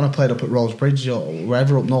when I played up at Rolls-Bridge or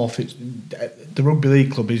wherever up north, the rugby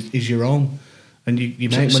league club is your own. And you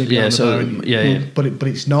make money behind the bar. But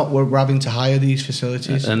it's not. We're having to hire these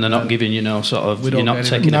facilities, and they're not giving you're not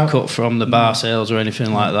taking a cut from the bar sales or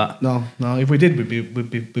anything like that. No. If we did,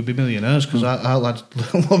 we'd be millionaires, because I'd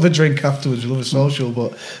love a drink afterwards, love a social.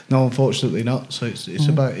 But no, unfortunately not. So it's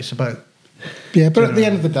about. Yeah, but at the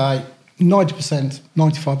end of the day, 90%,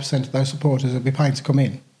 95% of those supporters will be paying to come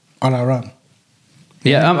in on our own.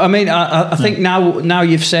 Yeah, I mean, I think now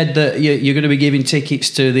you've said that you're going to be giving tickets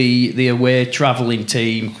to the away travelling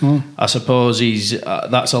team. I suppose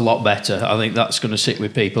that's a lot better. I think that's going to sit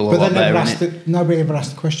with people a lot better. Nobody ever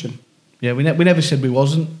asked the question. Yeah, we never said we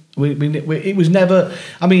wasn't. It was never.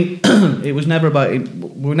 I mean, it was never about. We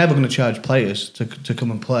were never going to charge players to come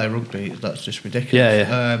and play rugby. That's just ridiculous.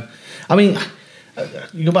 Yeah. I mean,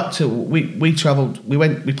 you go back to we travelled.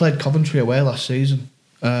 We played Coventry away last season.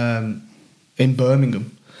 In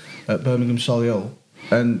Birmingham, at Birmingham Solihull,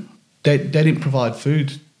 and they didn't provide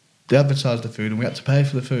food. They advertised the food, and we had to pay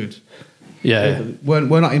for the food. Yeah.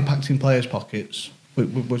 We're not impacting players' pockets.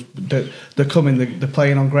 They're coming. They're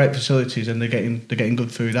playing on great facilities, and they're getting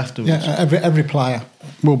good food afterwards. Yeah, every player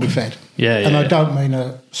will be fed. And I don't mean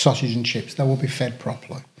a sausage and chips. They will be fed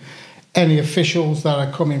properly. Any officials that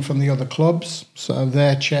are coming from the other clubs, so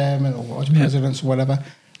their chairman or vice presidents or whatever,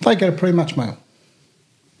 they get a pre-match meal.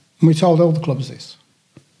 And we told all the clubs this.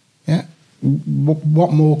 Yeah.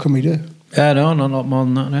 What more can we do? No, not more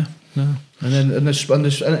than that. No. And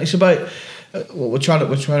it's about we're trying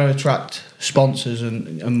to attract sponsors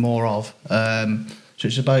and more of. So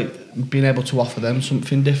it's about being able to offer them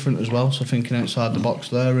something different as well. So thinking outside the box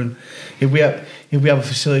there, and if we have a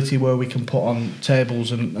facility where we can put on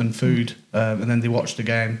tables and food, and then they watch the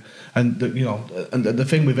game, and the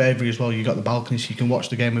thing with Avery as well, you got the balcony, so you can watch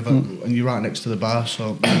the game and you're right next to the bar.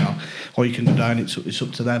 So or you can go down. It's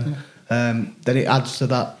up to them. Then it adds to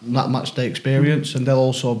that match day experience, and they'll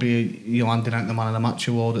also be handing out the man of the match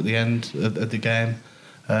award at the end of the game.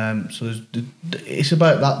 So it's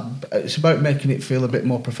about that. It's about making it feel a bit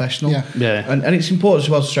more professional. Yeah. And it's important as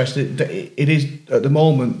well to stress that it is at the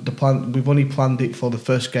moment the plan. We've only planned it for the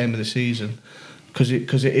first game of the season because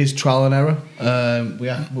it is trial and error.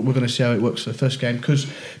 We're going to see how it works for the first game because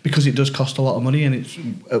it does cost a lot of money, and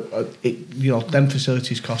them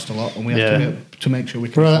facilities cost a lot, and we have to make sure we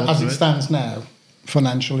can. Well, as it stands now,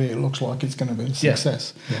 financially, it looks like it's going to be a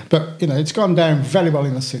success. Yeah. But it's gone down very well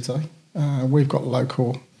in the city. We've got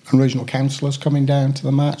local and regional councillors coming down to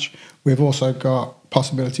the match. We've also got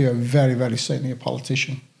possibility of a very, very senior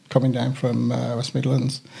politician coming down from West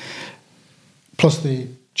Midlands, plus the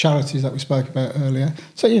charities that we spoke about earlier.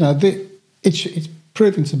 So it's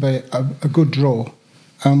proving to be a good draw,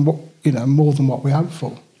 and more than what we hoped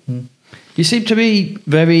for. You seem to be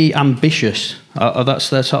very ambitious. That's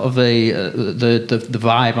the sort of the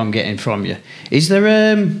vibe I'm getting from you. Is there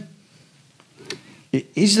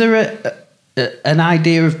an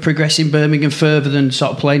idea of progressing Birmingham further than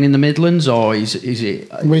sort of playing in the Midlands, or is it?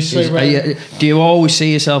 Do you always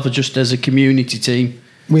see yourself just as a community team?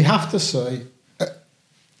 We have to see.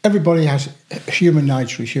 Everybody has human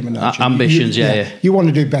nature. Ambitions, You want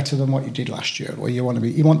to do better than what you did last year, or you want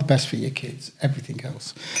the best for your kids. Everything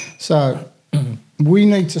else. So we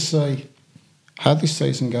need to see how this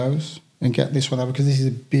season goes and get this one over, because this is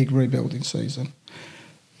a big rebuilding season.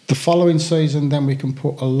 The following season, then we can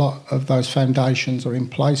put a lot of those foundations are in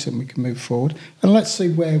place and we can move forward. And let's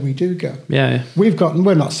see where we do go. Yeah. We're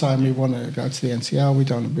not saying we want to go to the NCL.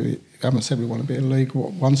 We haven't said we want to be a League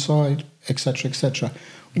One side, etc., etc.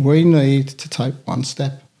 We need to take one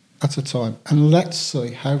step at a time, and let's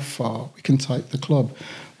see how far we can take the club.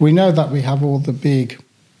 We know that we have all the big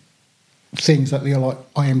things that the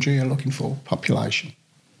IMG are looking for: population,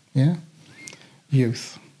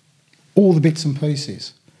 youth, all the bits and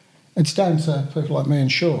pieces. It's down to people like me and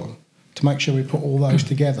Sean to make sure we put all those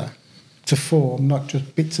together to form not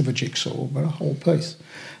just bits of a jigsaw, but a whole piece.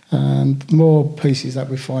 And the more pieces that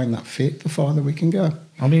we find that fit, the farther we can go.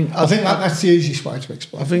 I mean, I think that's the easiest way to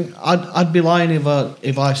explain. I think I'd be lying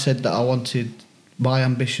if I said that I wanted my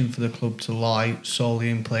ambition for the club to lie solely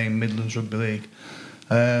in playing Midlands Rugby League.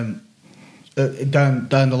 Down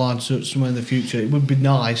the line, somewhere in the future, it would be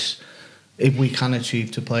nice if we can achieve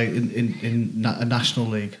to play in a national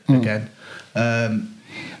league again.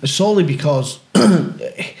 Solely because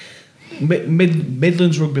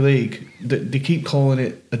Midlands Rugby League, they keep calling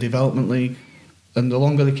it a development league, and the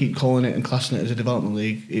longer they keep calling it and classing it as a development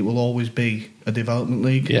league, it will always be a development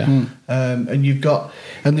league. Yeah. And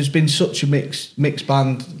there's been such a mixed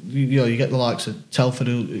band. You get the likes of Telford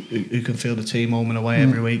who can field a team home and away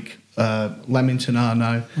every week. Leamington are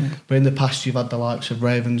now, but in the past you've had the likes of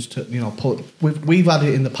Ravens to we've had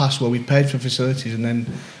it in the past where we've paid for facilities and then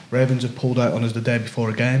Ravens have pulled out on us the day before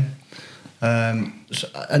a game.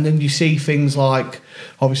 And then you see things like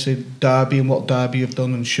obviously Derby and what Derby have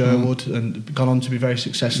done, and Sherwood and gone on to be very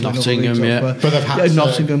successful. Nottingham, but they've had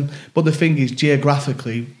Nottingham. But the thing is,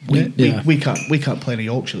 geographically, we can't play in a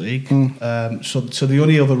Yorkshire League. So the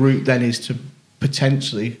only other route then is to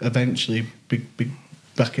potentially eventually be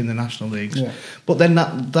back in the national leagues. Yeah. But then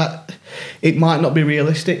that it might not be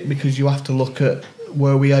realistic because you have to look at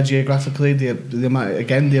where we are geographically, the amount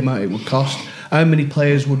it would cost. How many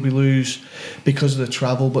players would we lose because of the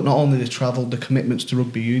travel? But not only the travel, the commitments to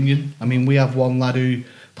rugby union. I mean, we have one lad who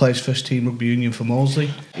plays first team rugby union for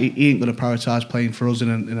Moseley. He ain't going to prioritise playing for us in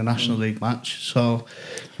a national league match. So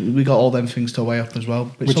we got all them things to weigh up as well.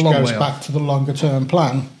 Which goes back to the longer term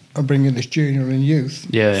plan of bringing this junior and youth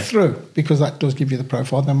through, because that does give you the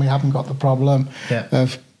profile. Then we haven't got the problem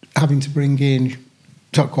of having to bring in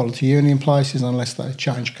top quality union places unless they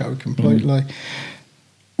change code completely.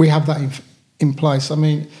 We have that in place. I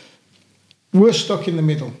mean, we're stuck in the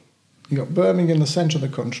middle. You've got Birmingham, the centre of the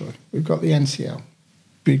country. We've got the NCL,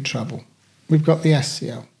 big trouble. We've got the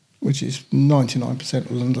SCL, which is 99%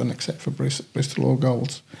 of London except for Bristol or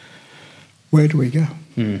Golds. Where do we go?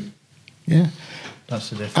 Yeah. That's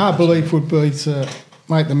the difference. Our belief would be to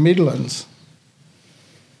make the Midlands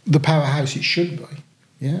the powerhouse it should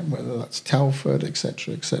be, whether that's Telford,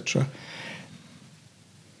 etc., etc.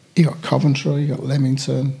 You got Coventry, you got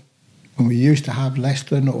Leamington, and we used to have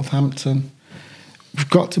Leicester, Northampton. We've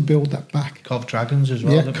got to build that back. Cov Dragons as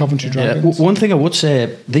well. Yeah, Coventry Dragons. One thing I would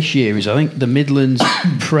say this year is I think the Midlands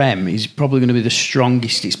Prem is probably going to be the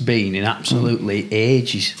strongest it's been in absolutely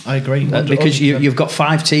ages. I agree. Because you've got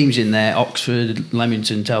 5 teams in there, Oxford,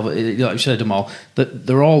 Leamington, Telford, like you said them all,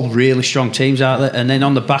 they're all really strong teams out there. And then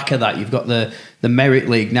on the back of that, you've got the Merit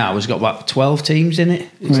League now has got about 12 teams in it.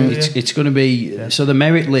 It's going to be... So the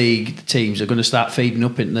Merit League teams are going to start feeding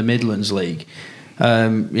up into the Midlands League.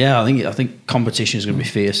 I think competition is going to be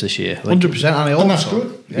fierce this year. 100%, and I hope that's so.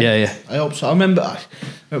 good. Yeah, I hope so. I remember,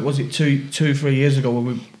 was it 3 years ago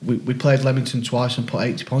when we played Leamington twice and put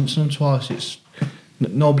 80 points on them twice?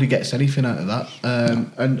 Nobody gets anything out of that.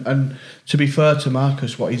 And to be fair to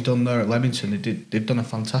Marcus, what he's done there at Leamington, they've done a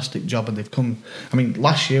fantastic job, and they've come. I mean,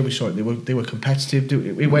 last year we saw it; they were competitive.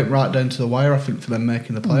 It went right down to the wire, I think, for them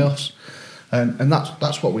making the playoffs. And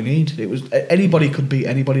that's what we need. It was anybody could beat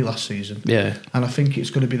anybody last season. Yeah, and I think it's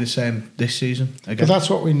going to be the same this season again. But that's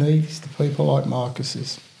what we need. Is the people like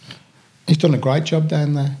Marcus's. He's done a great job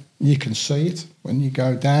down there. You can see it when you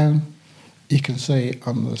go down. You can see it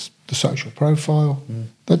on the social profile.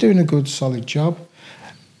 They're doing a good, solid job.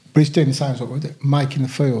 But he's doing the same as what we're doing, making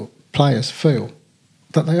the players feel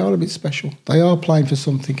that they are a bit special. They are playing for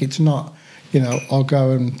something. It's not, I'll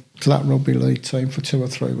go to that rugby league team for 2 or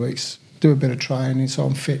 3 weeks, do a bit of training, so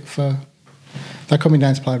I'm fit for... They're coming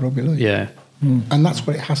down to play rugby league. Yeah. And that's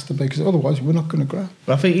what it has to be, because otherwise we're not going to grow.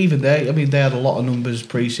 But I think even they had a lot of numbers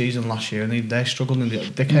pre-season last year, and they struggled. And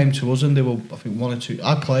they came to us, and they were, I think, 1 or 2...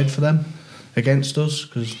 I played for them against us,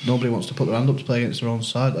 because nobody wants to put their hand up to play against their own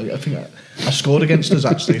side. I think I scored against us,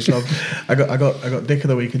 actually, so I got Dick of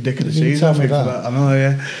the Week and Dick of the Season. Tell me that. I know,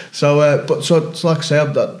 yeah. So, so like I say,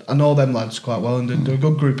 I know them lads quite well, and they're a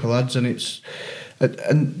good group of lads, and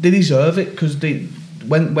they deserve it, because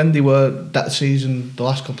when they were that season, the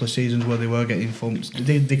last couple of seasons where they were getting thumped,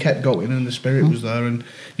 they kept going and the spirit was there, and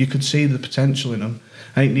you could see the potential in them.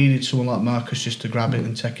 And it needed someone like Marcus just to grab it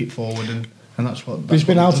and take it forward, and that's what. He's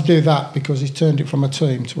been able to do that because he's turned it from a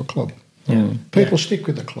team to a club. Yeah. People stick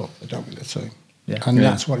with the club, they don't with the team. Yeah. And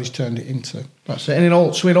that's what he's turned it into. That's it. And in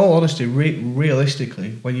all honesty,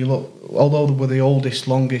 realistically, when you look, although we're the oldest,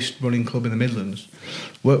 longest running club in the Midlands,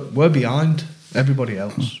 we're behind everybody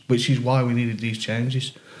else, which is why we needed these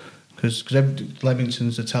changes. Because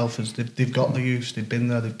Leamingtons, the Telfords, they've got the youth, they've been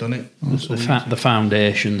there, they've done it. The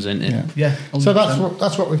foundations, isn't it? Yeah. So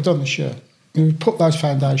that's what we've done this year. We've put those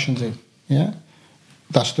foundations in. Yeah,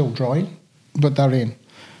 they're still drying, but they're in.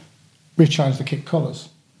 We've changed the kit colours,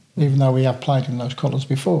 even though we have played in those colours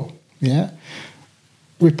before. Yeah,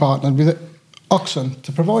 we partnered with Oxen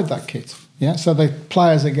to provide that kit. Yeah, so the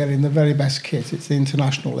players are getting the very best kit. It's the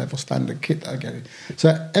international level standard kit they're getting.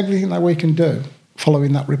 So everything that we can do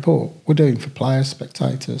following that report, we're doing for players,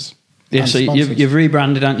 spectators. Yeah, so you've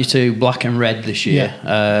rebranded, haven't you, to black and red this year?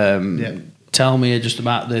 Yeah. Tell me just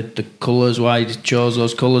about the colours, why you chose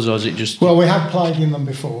those colours, or is it just... Well, we have played in them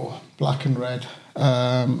before, black and red,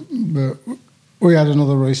 but we had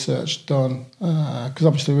another research done, because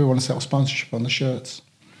obviously we want to sell sponsorship on the shirts.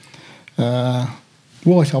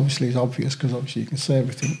 White obviously is obvious, because obviously you can see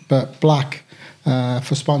everything, but black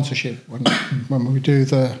for sponsorship, when we do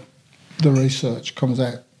the research, comes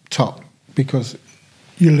out top, because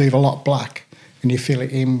you leave a lot black and you fill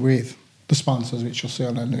it in with the sponsors, which you'll see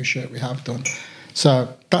on our new shirt we have done. So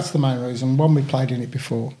that's the main reason. One, we played in it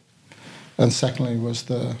before, and secondly was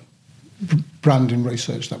the branding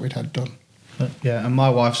research that we'd had done. Yeah, and my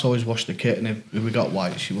wife's always washed the kit, and if we got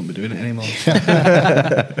white, she wouldn't be doing it anymore.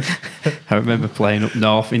 I remember playing up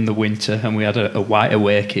north in the winter, and we had a white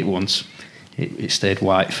away kit once. It stayed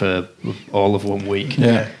white for all of 1 week.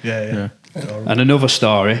 Yeah. And another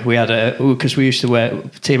story, we had because we used to wear,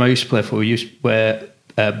 the team I used to play for, we used to wear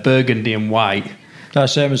burgundy and white.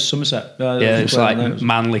 Same as Somerset. Yeah, it's like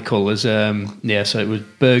manly colours. So it was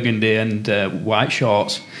burgundy and white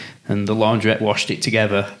shorts, and the laundrette washed it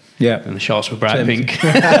together. Yeah, and the shorts were bright pink.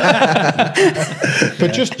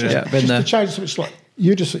 But just to change something,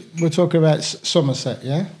 we're talking about Somerset,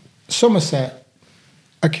 yeah? Somerset,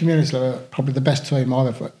 a community level, probably the best team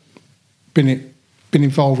I've ever been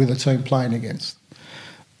involved with a team playing against.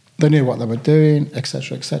 They knew what they were doing,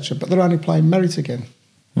 etc., but they're only playing merit again.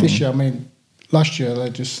 This year, last year they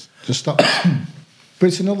just stopped. But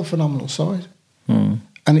it's another phenomenal side. And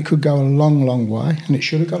it could go a long, long way, and it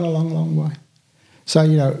should have gone a long, long way. So,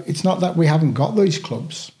 it's not that we haven't got these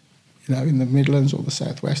clubs, in the Midlands or the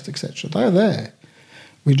Southwest, etc. They're there.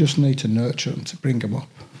 We just need to nurture them to bring them up.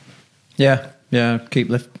 Yeah, keep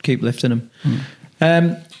lifting them.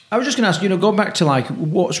 I was just going to ask, going back to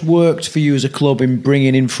what's worked for you as a club in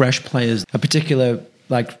bringing in fresh players, a particular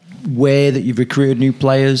way that you've recruited new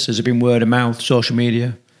players. Has it been word of mouth, social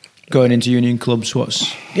media, going into union clubs?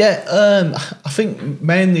 I think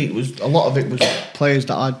mainly a lot of it was players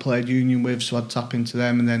that I'd played union with, so I'd tap into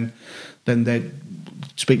them, and then they'd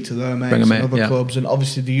speak to their mates and other clubs, and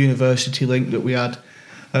obviously the university link that we had.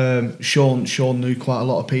 Sean knew quite a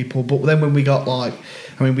lot of people, but then when we got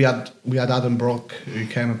we had Adam Brock, who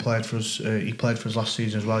came and played for us. He played for us last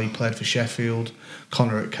season as well. He played for Sheffield,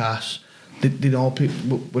 Connor at Cass.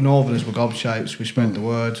 We're Northerners, we're gobshites. We spread the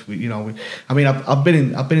word. I've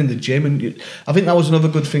been in the gym, and I think that was another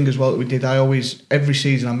good thing as well that we did. Every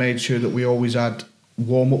season I made sure that we always had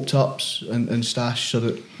warm-up tops and stash, so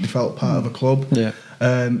that they felt part of a club. Yeah.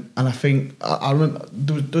 And I think I remember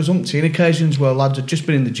there was umpteen occasions where lads had just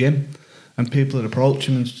been in the gym and people had approached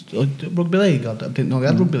them and rugby league. I didn't know they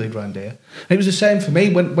had rugby league around here. And it was the same for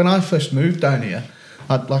me when I first moved down here.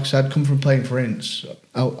 Like I said, I'd come from playing for Ince.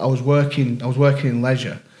 I was working in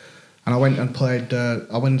leisure, and I went and played.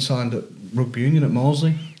 I went and signed at rugby union at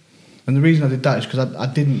Moseley, and the reason I did that is because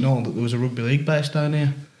I didn't know that there was a rugby league base down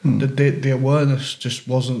here. The awareness just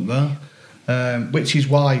wasn't there, which is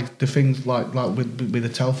why the things like with the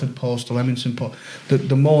Telford post, the Leamington post,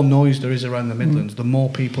 the more noise there is around the Midlands, the more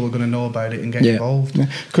people are going to know about it and get involved.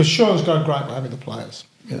 Because Sean's got a great way with the players.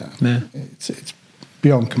 It's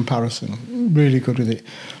beyond comparison. Really good with it.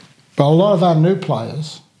 But a lot of our new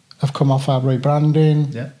players have come off our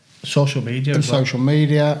rebranding. Yeah. Social media. And social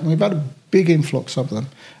media. And we've had a big influx of them.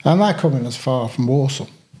 And they're coming as far from Warsaw,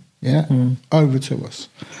 over to us.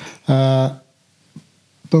 But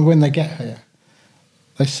when they get here,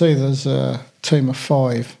 they see there's a team of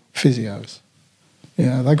 5 physios.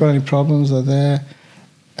 They got any problems, they're there.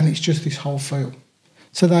 And it's just this whole field.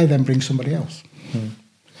 So they then bring somebody else.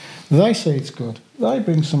 They see it's good. They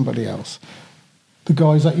bring somebody else. the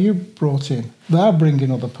guys that you brought in, they're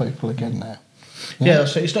bringing other people again now. Yeah,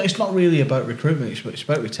 so it's not really about recruitment. It's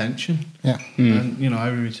about retention. Yeah, and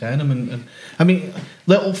how we retain them. And I mean,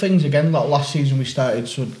 little things again. Like last season, we started.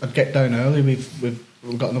 So I'd get down early.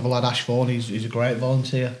 We've got another lad, Ash Vaughan. He's a great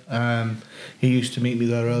volunteer. He used to meet me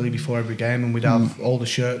there early before every game, and we'd have all the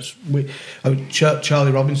shirts.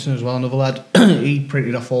 Charlie Robinson as well, another lad. He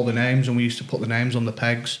printed off all the names, and we used to put the names on the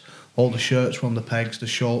pegs. All the shirts were on the pegs. The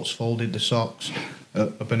shorts folded. The socks.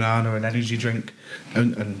 A banana, an energy drink,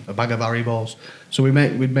 and a bag of Haribo's. So we'd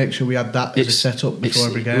make sure we had that as a setup before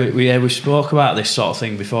every game. We spoke about this sort of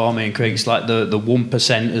thing before, me and Craig. It's like the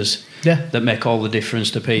 1%ers that make all the difference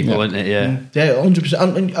to people, isn't it? Yeah,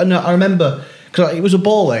 100%. And I remember, because it was a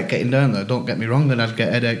ball ache getting down there, don't get me wrong, and I'd get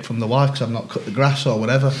a headache from the wife because I've not cut the grass or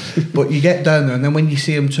whatever. But you get down there, and then when you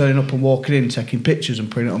see them turning up and walking in, taking pictures and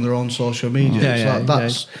putting it on their own social media,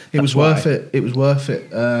 it was worth it. It was worth it.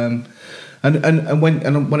 And when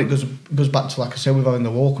it goes back to, like I said, we're having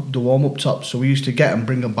the warm up tops, so we used to get them,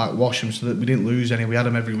 bring them back, wash them, so that we didn't lose any. We had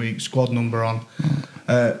them every week, squad number on,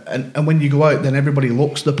 and when you go out, then everybody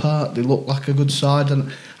looks the part. They look like a good side. And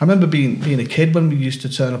I remember being a kid when we used to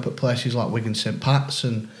turn up at places like Wigan St Pat's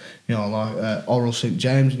and Oral St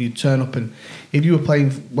James, and you'd turn up, and if you were playing,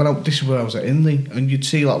 this is where I was at Inley, and you'd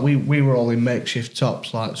see like we were all in makeshift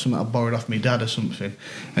tops, like something I borrowed off my dad or something,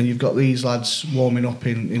 and you've got these lads warming up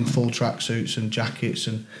in full tracksuits and jackets,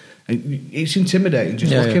 and it's intimidating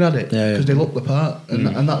just looking at it because they look the part,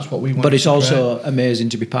 and that's what we want. But it's also amazing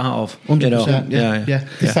to be part of. 100%,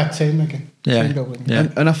 It's that team again.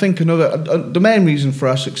 And I think the main reason for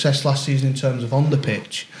our success last season in terms of on the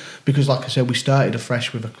pitch, because like I said, we started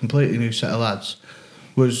afresh with a completely new set of lads,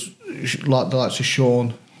 was like the likes of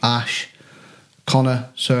Sean, Ash, Connor,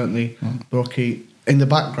 certainly, Brookie. In the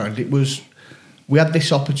background, we had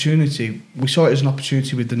this opportunity. We saw it as an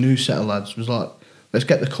opportunity with the new set of lads. It was like, let's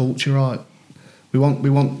get the culture right. We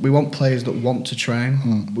want players that want to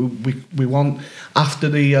train. We want, after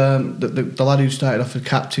the lad who started off as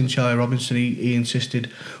captain, Charlie Robinson, he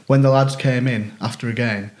insisted when the lads came in after a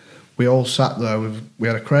game, we all sat there. We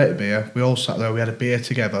had a crate of beer. We all sat there. We had a beer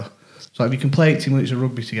together. So if you can play 18 minutes of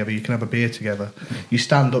rugby together, you can have a beer together. You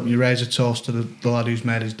stand up, you raise a toast to the lad who's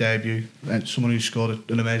made his debut, and someone who scored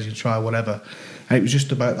an amazing try, whatever. And it was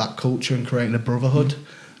just about that culture and creating a brotherhood.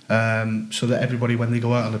 So that everybody, when they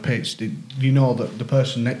go out on the pitch, you know that the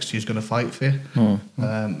person next to you is going to fight for you.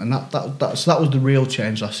 And that was the real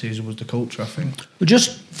change last season, was the culture, I think. Well,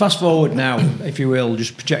 just fast forward now, if you will,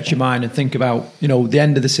 just project your mind and think about, the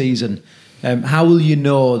end of the season. How will you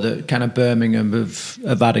know that kind of Birmingham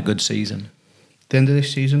have had a good season? The end of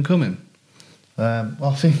this season coming? Well,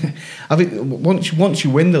 I think once you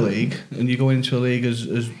win the league and you go into a league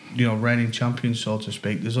as reigning champions, so to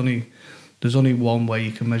speak, there's only one way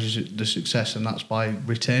you can measure the success, and that's by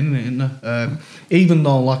retaining it, isn't there? Even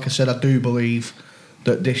though, like I said, I do believe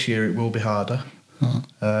that this year it will be harder.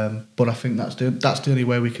 But I think that's the only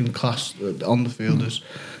way we can class on the field as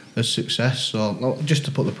success. So just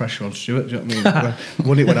to put the pressure on Stuart, do you know what I mean? We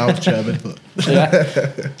won it when I was chairman.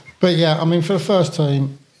 But yeah, I mean, for the first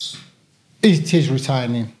time, it is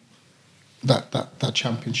retaining that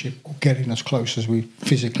championship, or getting as close as we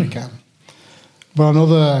physically can. But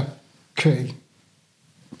another key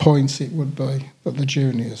points it would be that the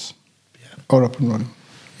juniors are up and running.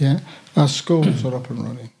 Yeah, our schools are up and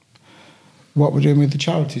running. What we're doing with the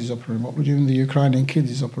charities is up and running. What we're doing with the Ukrainian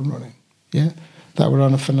kids is up and running. Yeah, that we're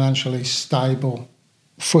on a financially stable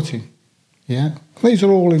footing. Yeah, these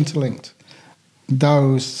are all interlinked.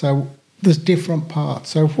 So there's different parts.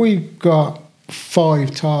 So if we've got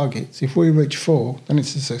 5 targets, if we reach 4, then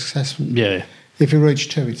it's a successful. Yeah. If we reach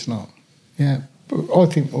 2, it's not. Yeah. I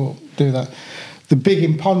think we'll do that. The big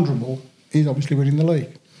imponderable is obviously winning the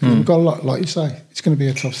league. We've got a lot, like you say. It's going to be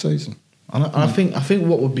a tough season. And I think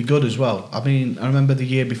what would be good as well. I mean, I remember the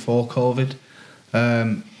year before COVID,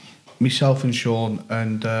 myself and Sean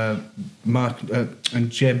and Mark and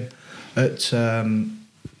Jim at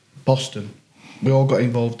Boston, we all got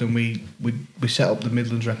involved, and we set up the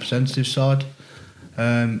Midlands representative side,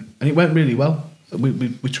 and it went really well.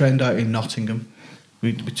 We trained out in Nottingham.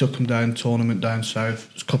 We took them down, tournament down south.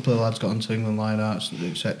 A couple of lads got onto England Lion Arts,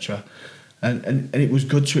 etc. And it was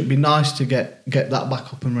good. It'd be nice to get that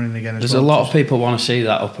back up and running again. There's a lot of people want to see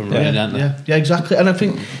that up and running, don't they? Yeah, exactly. And I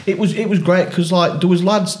think it was great because there was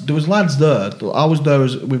lads there. I was there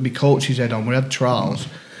with my coach's head on. We had trials,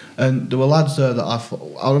 and there were lads there that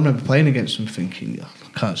I remember playing against them, thinking,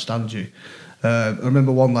 I can't stand you. I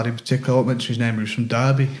remember one lad in particular. I won't mention his name. He was from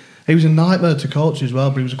Derby. He was a nightmare to coach as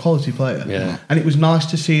well, but he was a quality player. Yeah. And it was nice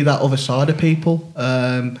to see that other side of people.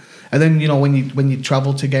 And And then when you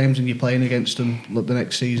travel to games and you're playing against them the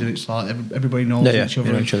next season, it's like everybody knows each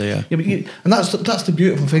other. And that's the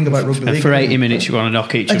beautiful thing about rugby league. For 80 minutes, you want to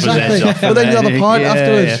knock each other's heads off. But then you have a pint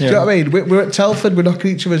afterwards. Do you know what I mean? We're at Telford, we're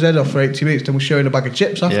knocking each other's head off for 80 minutes, then we're sharing a bag of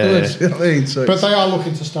chips afterwards. You know what I mean? So but they are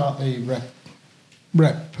looking to start the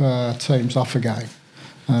rep teams off again.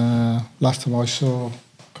 Last time I saw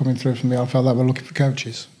coming through from the RFL, they were looking for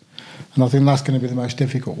coaches, and I think that's going to be the most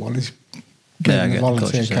difficult one. Is getting a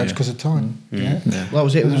volunteer coach because of time. Well, that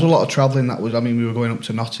was it. There was a lot of travelling. We were going up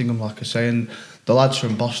to Nottingham, like I say, and the lads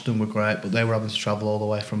from Boston were great, but they were having to travel all the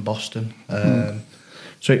way from Boston.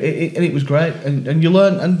 So it was great, and you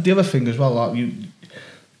learn. And the other thing as well, like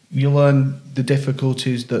you learn the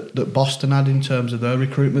difficulties that Boston had in terms of their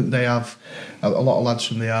recruitment. They have a lot of lads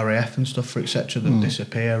from the RAF and stuff, etc., that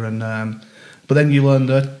disappear, and but then you learn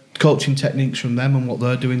their coaching techniques from them and what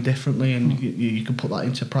they're doing differently, and you can put that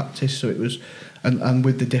into practice. So it was, and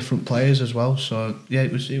with the different players as well. So yeah,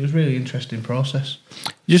 it was really interesting process.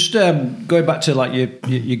 Just going back to like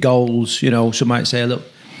your goals, some might say, look,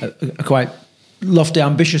 quite lofty,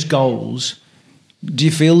 ambitious goals. Do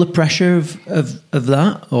you feel the pressure of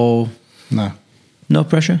that, or no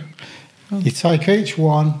pressure? You take each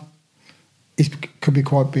one. It could be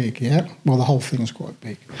quite big, yeah. Well, the whole thing's quite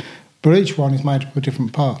big, but each one is made up of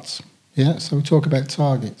different parts, yeah. So we talk about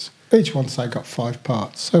targets. Each one, say, got 5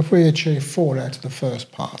 parts. So if we achieve 4 out of the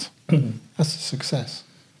first part, that's a success.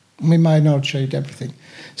 We may not achieve everything,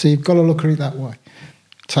 so you've got to look at it that way.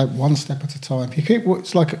 Take one step at a time.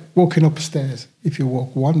 It's like walking up stairs. If you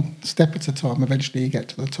walk one step at a time, eventually you get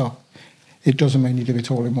to the top. It doesn't mean you do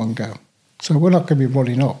it all in one go. So we're not going to be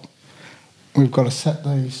running up. We've got to set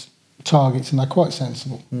these targets, and they're quite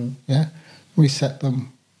sensible. Yeah, we set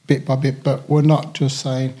them bit by bit, but we're not just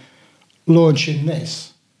saying launching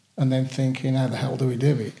this and then thinking, how the hell do we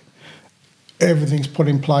do it? Everything's put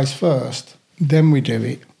in place first, then we do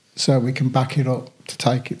it, so we can back it up to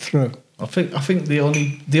take it through. I think the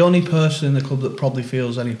only person in the club that probably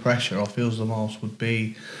feels any pressure or feels the most would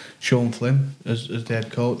be Sean Flynn as the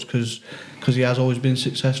head coach, because he has always been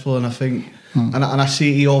successful, and I think and I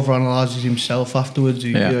see he overanalyses himself afterwards.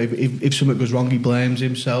 If something goes wrong, he blames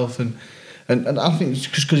himself, and I think it's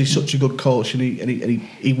just because he's such a good coach and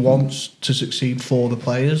he wants to succeed for the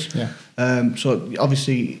players. So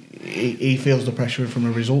obviously he feels the pressure from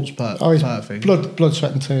a results part of things. Blood,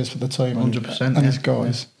 sweat and tears for the team, 100%, and his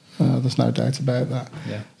guys. There's no doubt about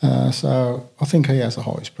that. So I think he has the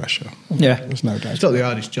highest pressure. There's no doubt. It's not the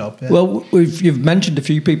hardest job. Yeah. Well, you've mentioned a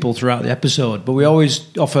few people throughout the episode, but we always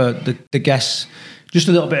offer the guests just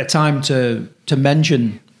a little bit of time to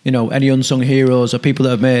mention, any unsung heroes or people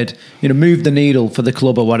that have made, moved the needle for the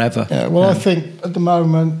club or whatever. Yeah, well, I think at the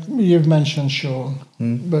moment you've mentioned Sean,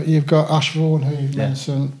 but you've got Ash Vaughan, who you've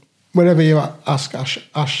mentioned. Whatever you ask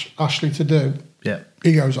Ashley to do,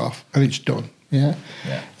 he goes off and it's done. Yeah.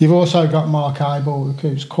 You've also got Mark Abel,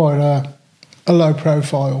 who's quite a low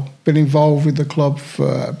profile, been involved with the club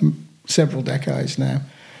for several decades now.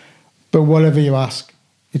 But whatever you ask,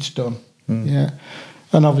 it's done. Yeah.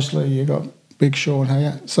 And obviously you've got Big Sean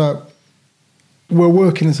here. So we're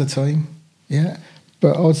working as a team, yeah.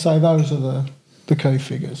 But I would say those are the key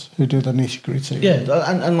figures who do the nitty-gritty. Yeah,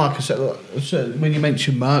 and like I said, when you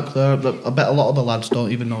mentioned Mark there, I bet a lot of the lads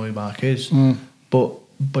don't even know who Mark is.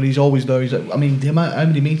 But he's always there. How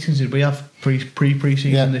many meetings did we have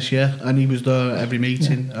pre-season this year? And he was there every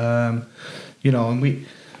meeting. And we,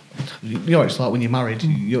 it's like when you're married,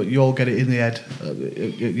 you all get it in the head.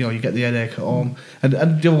 You get the headache at home. And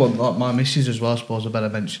the other one, like my missus as well, I suppose I better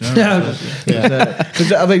mention her.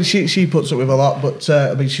 Because she puts up with a lot, but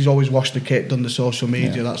she's always washed the kit, done the social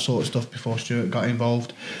media, that sort of stuff before Stuart got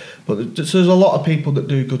involved. But so there's a lot of people that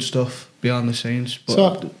do good stuff behind the scenes. But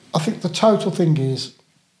so I think the total thing is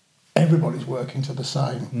everybody's working to the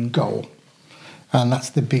same goal, and that's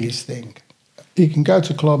the biggest thing. You can go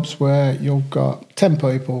to clubs where you've got 10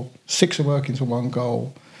 people, 6 are working to one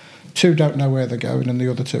goal, 2 don't know where they're going, and the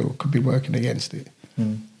other 2 could be working against it.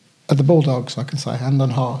 At the Bulldogs, I can say hand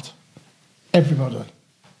on heart, everybody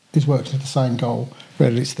is working to the same goal,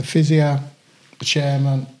 whether it's the physio, the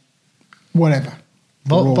chairman, whatever.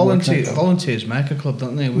 Volunteers make a club,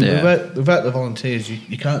 don't they? Without the volunteers,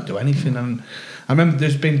 you can't do anything. And I remember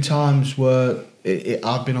there's been times where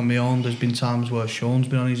I've been on my own. There's been times where Sean's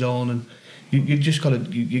been on his own, and you just got to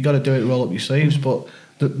do it. Roll up your sleeves. But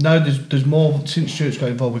now there's more since Stuart's got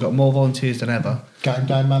involved. We've got more volunteers than ever. Game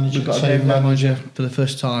day manager. We've got a game day manager for the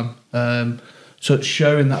first time. So it's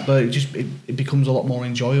sharing that, but it becomes a lot more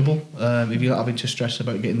enjoyable if you're not having to stress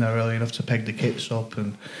about getting there early enough to peg the kits up,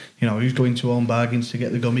 and who's going to own bargains to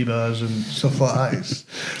get the gummy bears and stuff like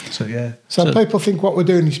that. So people think what we're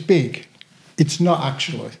doing is big. It's not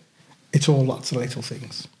actually. It's all lots of little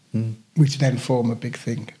things, which then form a big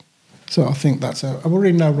thing. So I think we're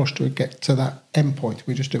in no rush to get to that end point.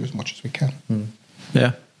 We just do as much as we can.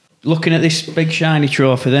 Yeah. Looking at this big shiny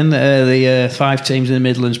trophy, then the 5 teams in the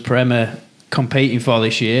Midlands Premier competing for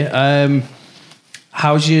this year.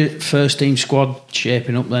 How's your first team squad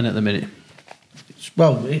shaping up then at the minute?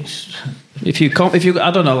 If you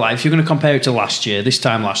I don't know, like if you're going to compare it to last year, this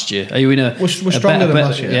time last year, are you in we're stronger than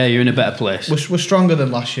last year? Yeah, you're in a better place. We're stronger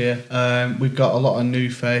than last year. We've got a lot of new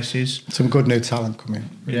faces. Some good new talent coming.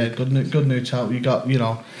 Yeah, good new talent. We got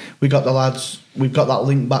the lads. We've got that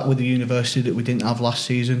link back with the university that we didn't have last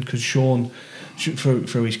season because Sean,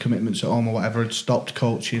 through his commitments at home or whatever, had stopped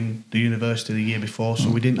coaching the university the year before, so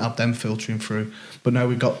we didn't have them filtering through. But now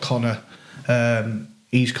we've got Connor,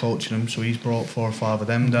 he's coaching them, so he's brought 4 or 5 of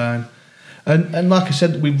them down. And like I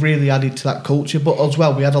said, we've really added to that culture. But as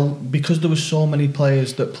well, because there were so many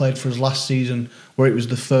players that played for us last season, where it was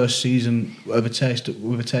the first season with a taste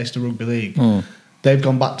of rugby league. They've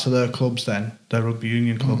gone back to their clubs then, their rugby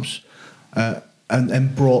union clubs,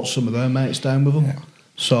 and brought some of their mates down with them. Yeah.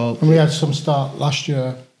 And we had some start last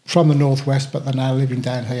year from the northwest, but they're now living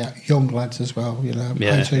down here, young lads as well,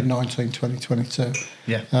 18, 19, 20, 22.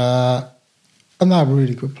 Yeah. And they're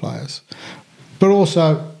really good players. But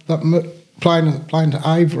also, playing to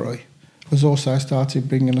Avery has also started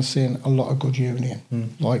bringing us in a lot of good union,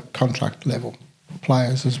 like contract level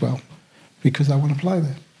players as well, because they want to play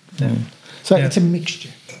there. Yeah. So it's a mixture.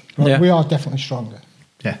 Right? Yeah. We are definitely stronger.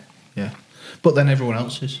 Yeah. But then everyone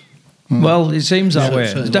else is. Well, it seems that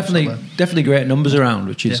way. There's definitely great numbers around,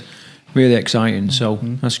 which is really exciting. So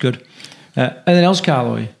that's good. Anything else,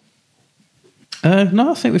 Carlo?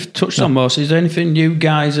 No, I think we've touched on most. Is there anything you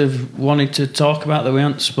guys have wanted to talk about that we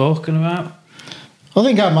haven't spoken about? I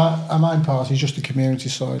think our main part is just the community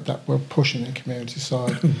side, that we're pushing the community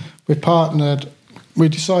side. We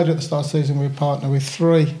decided at the start of the season we'd partner with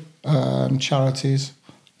 3 charities,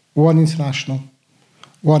 1 international,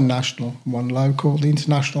 1 national, 1 local. The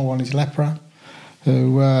international one is Lepra,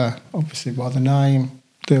 who obviously by the name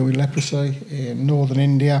deal with leprosy in northern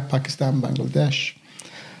India, Pakistan, Bangladesh.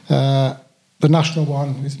 The national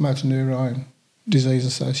one is the Motor Neurone Disease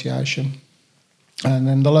Association. And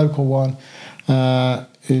then the local one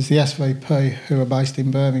is the SVP, who are based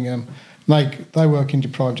in Birmingham. They work in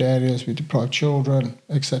deprived areas with deprived children,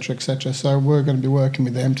 etc., etc. So we're going to be working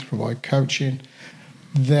with them to provide coaching.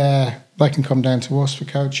 They can come down to us for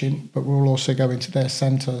coaching, but we'll also go into their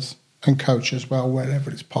centres and coach as well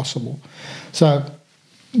wherever it's possible. So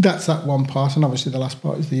that's that one part, and obviously the last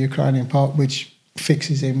part is the Ukrainian part, which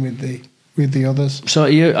fixes in with the others. So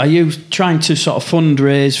are you trying to sort of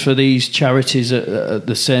fundraise for these charities at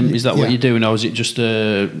the same? Is that what you're doing, or is it just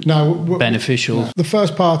beneficial? No. The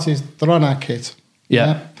first part is they're on our kit.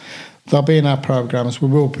 Yeah. They'll be in our programmes. We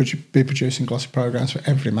will be producing glossy programmes for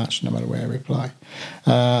every match, no matter where we play.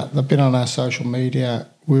 They've been on our social media.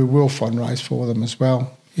 We will fundraise for them as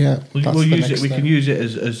well. Yeah, we'll use it. We can use it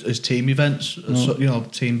as team events,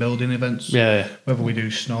 team building events. Yeah. Whether we do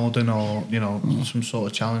Snowdon or some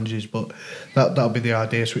sort of challenges, but that'll be the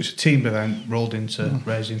idea. So it's a team event rolled into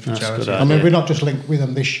raising for charity. I mean, we're not just linked with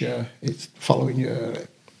them this year; it's the following year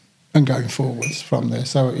and going forwards from there.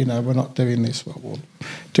 So we're not doing this. Well, we'll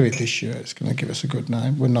do it this year. It's going to give us a good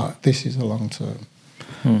name. We're not. This is a long-term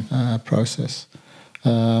process.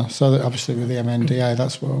 So that obviously with the MNDA,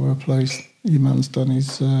 that's why we're pleased. Your man's done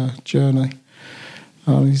his journey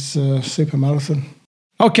on his super marathon.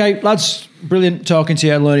 Okay, lads, brilliant talking to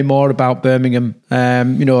you and learning more about Birmingham. A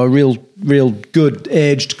real good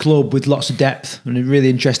aged club with lots of depth, and really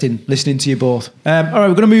interesting listening to you both. All right,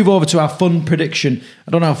 we're going to move over to our fun prediction.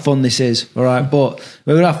 I don't know how fun this is, all right, but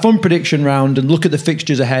we're going to have fun prediction round and look at the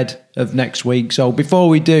fixtures ahead of next week. So before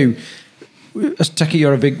we do, I take it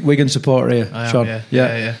you're a big Wigan supporter here, Sean.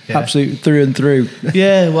 Yeah. Absolutely through and through.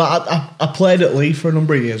 Yeah, well, I played at Lee for a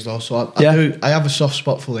number of years though, so I have a soft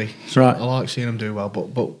spot for Lee. So right. I like seeing them do well,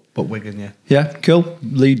 but Wigan, yeah. Yeah, cool.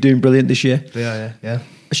 Lee doing brilliant this year. Yeah.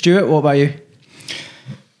 Stuart, what about you?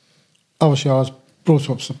 Obviously, I was brought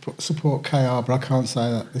up support KR, but I can't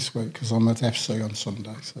say that this week because I'm at FC on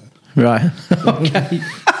Sunday. So. Right. Okay.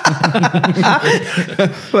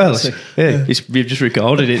 Well, you've just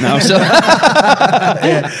recorded it now, so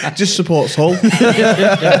just supports Hull.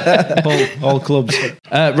 all clubs.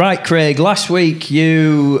 Right, Craig. Last week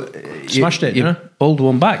you smashed it. You pulled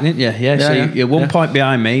one back, didn't you? Yeah. So you're 1 point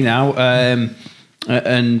behind me now.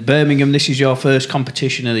 And Birmingham, this is your first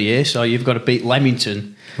competition of the year, so you've got to beat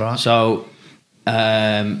Leamington. Right. So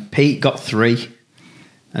Pete got 3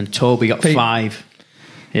 and Toby got 5.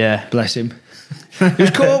 Yeah. Bless him. He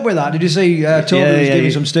was caught up with that. Did you see Toby was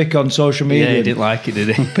giving some stick on social media? Yeah, he didn't like it,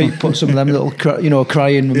 did he? Pete put some of them little,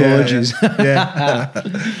 crying emojis.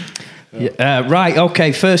 Right,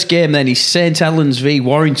 okay, first game then is St Helens v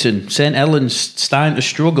Warrington. St Helens starting to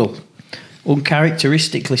struggle.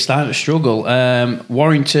 Uncharacteristically starting to struggle.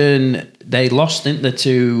 Warrington, they lost, didn't they,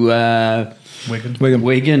 to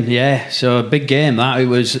Wigan, yeah. So a big game that.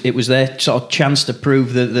 It was their sort of chance to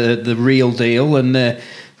prove the real deal, and they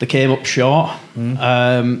came up short.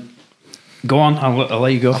 Go on, I'll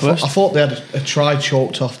let you go first. I thought they had a try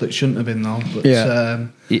chalked off that shouldn't have been though. But,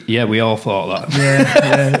 yeah, we all thought that.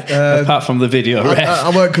 Yeah. Apart from the video.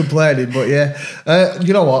 I weren't complaining, but yeah.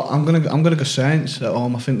 You know what? I'm gonna go Saints at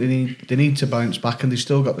home. I think they need to bounce back, and they've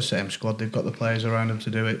still got the same squad. They've got the players around them to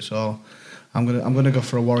do it. So I'm gonna go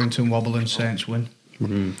for a Warrington wobble and Saints win.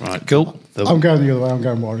 Right, cool. I'm going the other way. I'm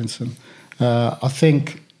going Warrington. I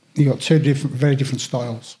think you got two very different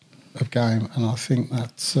styles of game, and I think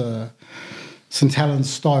that St Helens'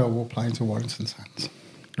 style will play into Warrington's hands.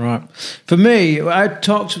 Right. For me, I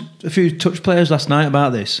talked to a few touch players last night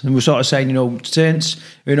about this, and we're sort of saying, Saints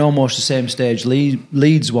are in almost the same stage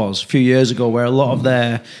Leeds was a few years ago, where a lot of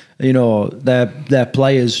their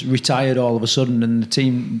players retired all of a sudden, and the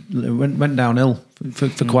team went downhill for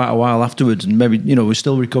quite a while afterwards, and maybe we're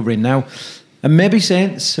still recovering now, and maybe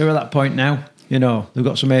Saints are at that point now. They've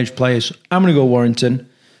got some aged players. I'm going to go Warrington.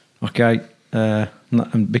 Okay,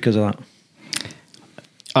 and because of that,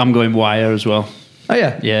 I'm going Wire as well. Oh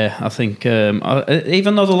yeah, yeah. I think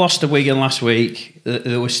even though they lost to Wigan last week,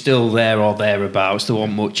 they were still there or thereabouts. There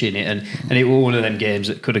wasn't much in it, and it was one of them games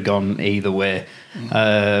that could have gone either way.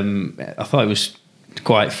 I thought it was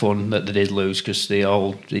quite fun that they did lose, because the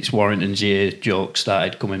old "it's Warrington's year" joke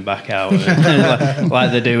started coming back out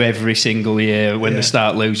like they do every single year when they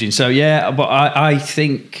start losing. So yeah, but I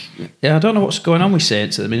think I don't know what's going on with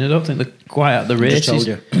Saints at the minute. I don't think they're quite at the races.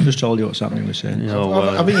 Just told you what's happening with Saints.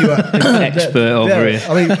 I mean, you are expert over here.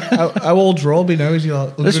 I mean, how old's Robbie now? Is he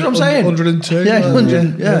like? That's what I'm saying. 102. Yeah,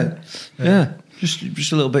 100. Yeah.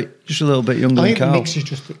 Just a little bit younger I than think Carl. the mix is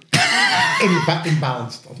just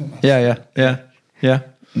imbalanced. I think that's Yeah.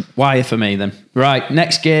 Wire for me then. Right,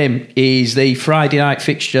 next game is the Friday night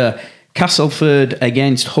fixture, Castleford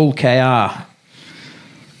against Hull KR.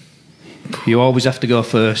 You always have to go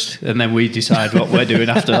first, and then we decide what we're doing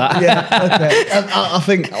after that. Yeah, okay. I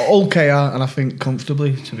think all KR, and I think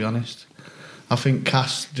comfortably, to be honest. I think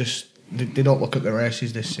Cass they don't look at the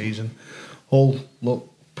races this season. Hull look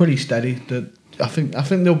pretty steady. I think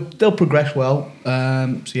they'll progress well.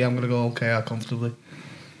 So yeah, I'm going to go all KR comfortably.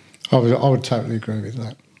 I would totally agree with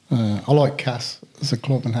that. I like Cass as a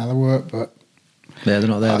club and how they work, but yeah, they're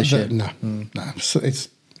not there this year. No. So it's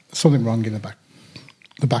something wrong in the back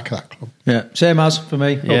of that club. Yeah, same as for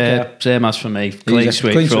me. Yeah, Okay. same as for me. Clean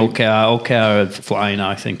sweep for OKR. OKR are flying,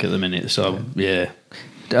 I think, at the minute. So yeah.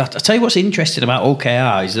 I'll tell you what's interesting about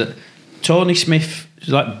OKR is that Tony Smith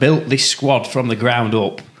built this squad from the ground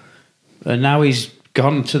up, and now he's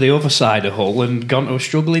gone to the other side of Hull and gone to a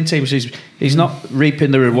struggling team. So he's not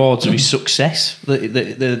reaping the rewards of his success that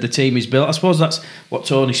the team is built. I suppose that's what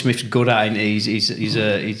Tony Smith's good at. And he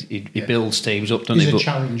builds teams up, doesn't he? He's a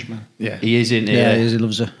challenge man. Yeah, he is, isn't he? Yeah, he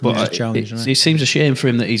loves a challenge. It seems a shame for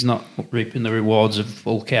him that he's not reaping the rewards of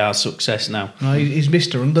Hull KR's success now. No, he's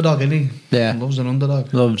Mr. Underdog, isn't he? Yeah, loves an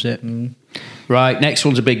underdog. Loves it. Right, next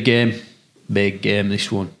one's a big game. Big game, this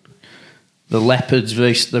one. The Leopards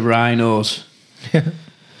versus the Rhinos.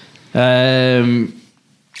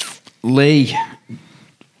 Lee,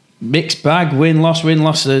 mixed bag, win loss.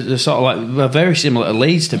 They're sort of very similar to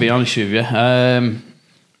Leeds, to be honest with you.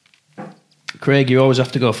 Craig, you always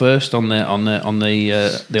have to go first on the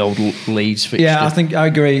old Leeds fixture. Yeah, I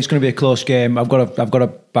agree. It's going to be a close game. I've got to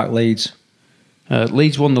back Leeds.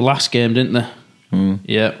 Leeds won the last game, didn't they?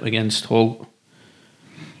 Yeah, against Hull.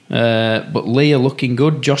 But Lee are looking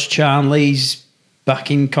good. Josh Charnley's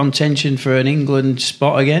back in contention for an England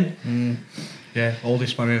spot again. Yeah,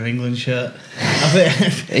 oldest man in England shirt.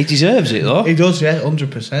 He deserves it though. He does, yeah,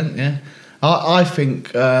 100%. Yeah, I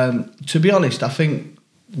think, to be honest, I think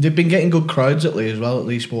they've been getting good crowds at Lee as well, at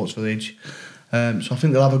Lee Sports Village. So I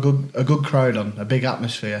think they'll have a good crowd on, a big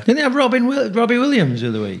atmosphere. Didn't they have Robbie Williams the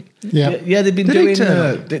other week? Yeah, they've been Did he doing.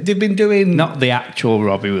 turn They've been doing. Not the actual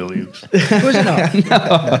Robbie Williams. Was it not?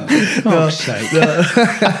 No, sake.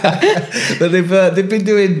 But they've been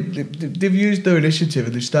doing. They've used their initiative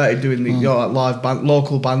and they started doing the like live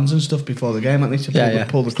local bands and stuff before the game. And they to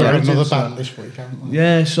pull the crowd Another in, band this week, haven't we?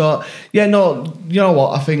 Yeah, so you know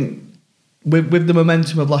what, I think with the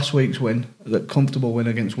momentum of last week's win, that comfortable win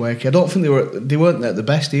against Wakey, I don't think they weren't at the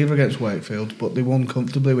best either against Wakefield, but they won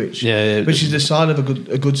comfortably, which is the side of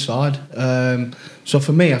a good side. So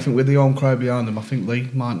for me, I think with the home crowd behind them, I think Lee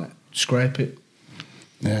might scrape it.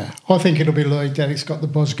 Yeah, I think it'll be like that. It's got the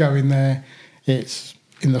buzz going there. It's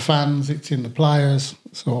in the fans, it's in the players.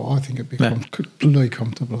 So I think it'd be really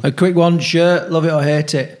comfortable. A quick one, shirt, love it or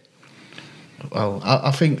hate it? Well,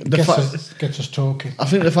 I think Gets us talking. I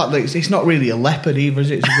think the fact that it's not really a leopard either,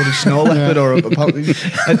 is it? It's a bloody snow leopard or a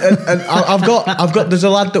and I've got there's a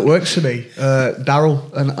lad that works for me, Daryl,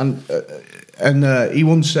 and he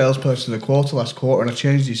won salesperson of the quarter last quarter, and I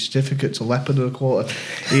changed his certificate to leopard of the quarter.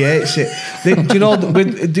 He hates it. Do you know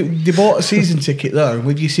they bought a season ticket there, and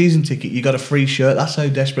with your season ticket you got a free shirt. That's how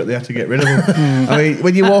desperate they had to get rid of him. I mean,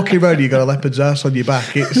 when you're walking around, you got a leopard's ass on your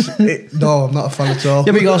back. No, I'm not a fan at all.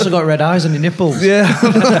 Yeah, but you also got red eyes on your nipples. Yeah,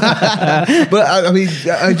 but I mean,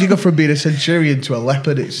 how do you go from being a centurion to a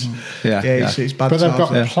leopard? It's bad. But they've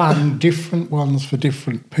got planned different ones for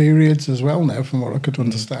different periods as well now, from what I could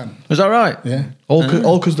understand. Is that right? Yeah.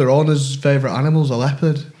 All because their owner's favourite animal's a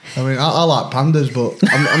leopard. I mean, I like pandas, but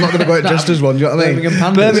I'm not going to go out dressed as one. Do you know what I mean?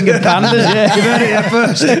 Birmingham Pandas, yeah. You heard it here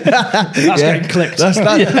first. That's getting clicked.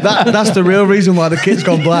 That's the real reason why the kit's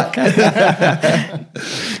gone black.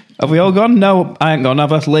 Have we all gone? No, I ain't gone.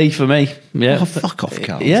 I've Lee for me. Yeah. Oh, fuck off,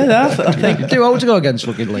 Carl. Yeah, I think. Too old to go against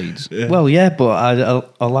fucking Leeds. Yeah. Well, yeah,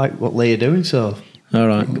 but I like what Lee are doing, so. All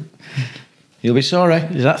right. You'll be sorry.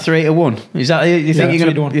 Is that 3-1? Is that you think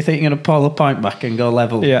you're 3-1. going to pull a point back and go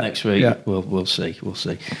level next week? Yeah. We'll see.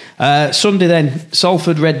 Sunday then,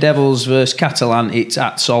 Salford Red Devils versus Catalan. It's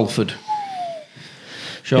at Salford.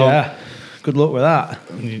 Sure. Yeah. Good luck with that.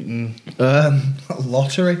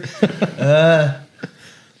 Lottery.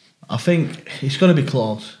 I think it's going to be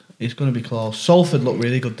close. Salford look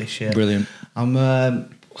really good this year. Brilliant. I'm going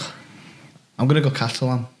to go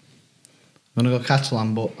Catalan. I'm going to go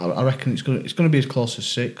Catalan, but I reckon it's going to be as close as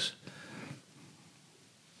 6.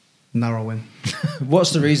 Narrow win.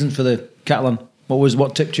 What's the reason for the Catalan?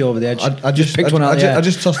 What tipped you over the edge? I just picked one out. I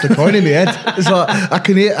just tossed a coin in my head. It's like I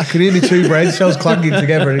can hear my two brain cells clanging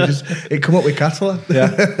together, and it come up with Catalan.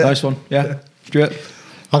 Yeah, nice one. Yeah, Stuart.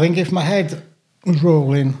 I think if my head was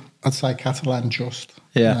rolling, I'd say Catalan just.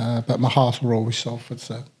 Yeah. But my heart will roll with Salford,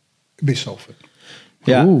 so it'd be Salford.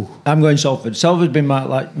 Yeah, Ooh. I'm going Salford. Salford's been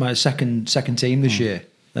my second team this year,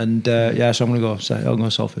 and so I'm going to go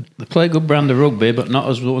Salford. They play a good brand of rugby, but not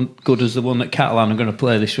as good as the one that Catalan are going to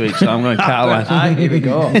play this week. So I'm going Catalan. Here we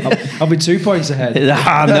go. I'll be 2 points ahead.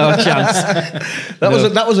 No chance.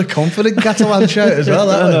 That was a confident Catalan shout as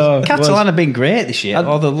well. Catalan have been great this year.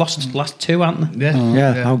 The last 2, haven't they?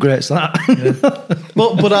 Yeah. How great's that? Yeah.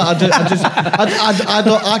 But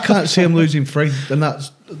I can't see him losing 3, and that's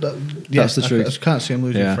the truth. I can't see him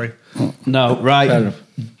losing 3. No, right. Fair enough.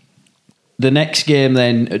 The next game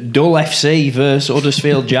then, Dull FC versus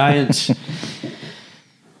Huddersfield Giants.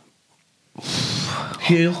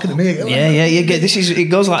 You're looking at me again. Yeah. It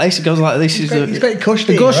goes like this. It goes like this. He's very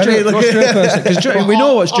cushy. Go straight first, because we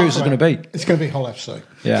know what Stuart's is going to be. It's going to be Hull FC.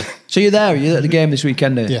 Yeah. So you're there. You're at the game this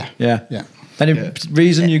weekend. Yeah. Any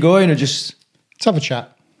reason you're going, or just Let's have a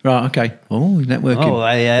chat. right? Okay. Oh, networking. Oh,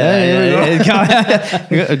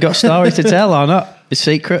 yeah. Got a story to tell or not? A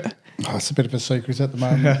secret? Oh, it's a bit of a secret at the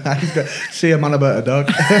moment. See a man about a dog.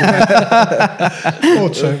 Or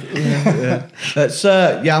 2. Yeah. It's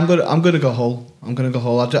I'm gonna go Hull.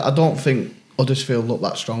 I don't think Huddersfield look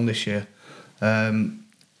that strong this year, and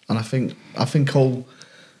I think Hull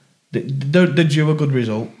they're due a good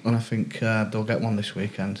result, and I think they'll get one this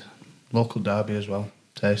weekend. Local derby as well,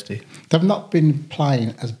 tasty. They've not been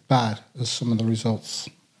playing as bad as some of the results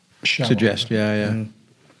show. Suggest. Yeah.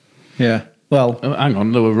 Well, hang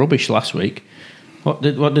on, they were rubbish last week. What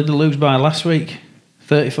did they lose by last week?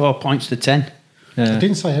 34 points to 10. I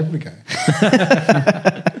didn't say every game.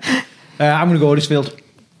 I'm going to go Huddersfield.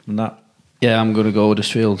 On that. Yeah, I'm going to go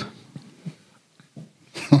Huddersfield.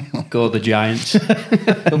 Go the Giants.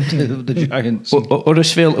 The Giants.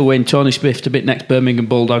 Huddersfield to win. Tony Smith to beat next Birmingham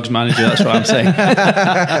Bulldogs manager. That's what I'm saying.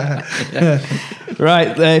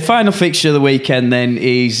 Right, the final fixture of the weekend then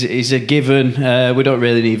is a given. We don't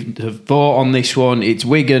really need to vote on this one. It's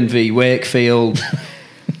Wigan v Wakefield.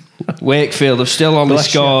 Wakefield have still only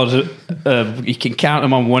scored You can count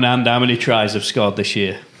them on one hand how many tries they've scored this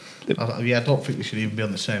year. I don't think they should even be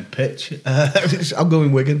on the same pitch. I'm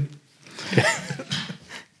going Wigan.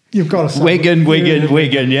 You've got to say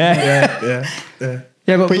Wigan, yeah.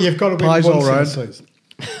 Yeah, but you've got to be pies all once in round. a season.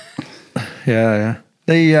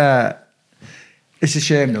 Yeah. It's a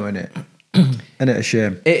shame, though, isn't it? Isn't it a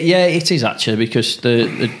shame? It is actually, because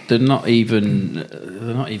they're not even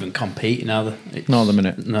competing, are they? Not at the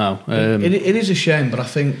minute. No. It is a shame, but I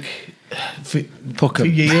think for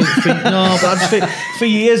years, for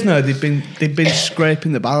years now they've been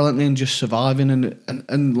scraping the barrel and just surviving,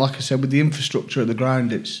 and like I said, with the infrastructure of the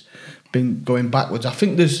ground, it's been going backwards. I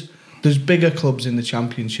think there's bigger clubs in the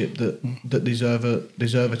Championship that deserve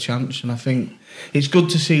a chance, and I think it's good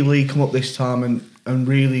to see Lee come up this time and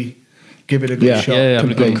really give it a good shot. Yeah, have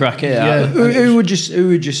a good crack at it. Yeah. Who would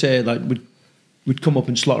you say like would come up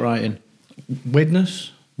and slot right in?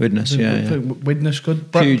 Widnes, yeah. Widnes could.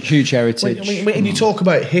 Huge heritage. When you talk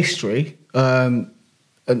about history, and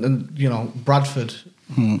you know, Bradford,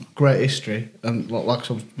 great history, and like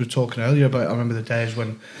we were talking earlier about, I remember the days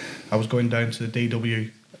when I was going down to the DW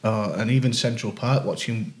and even Central Park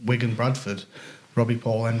watching Wigan Bradford, Robbie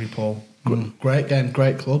Paul, Henry Paul. Great game,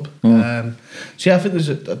 great club. So yeah, I think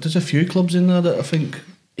there's a few clubs in there that I think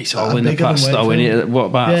it's all in the past, though. What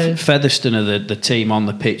about Featherstone are the team on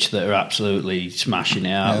the pitch that are absolutely smashing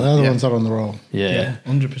it out? Yeah, they're the ones that are on the roll. Yeah,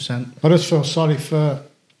 100%. I just feel sorry for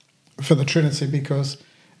the Trinity, because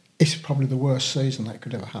it's probably the worst season that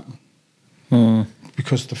could ever happen.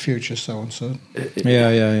 Because the future's so uncertain.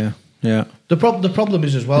 Yeah. The problem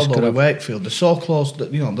is as well, though, with Wakefield, they're so close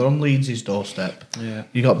that, you know, they're on Leeds' doorstep. Yeah.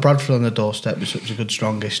 You got Bradford on the doorstep with such a good,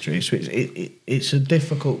 strong history. So it's a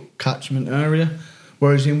difficult catchment area.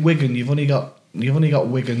 Whereas in Wigan, you've only got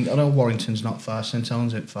Wigan. I know Warrington's not far, St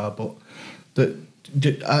Helens isn't far, but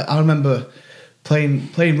I remember playing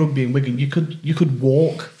rugby in Wigan. You could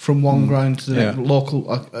walk from one ground to the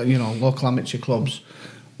local amateur clubs.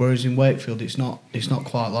 Whereas in Wakefield, it's not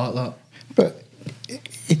quite like that. But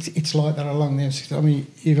it's like that along the M60. I mean,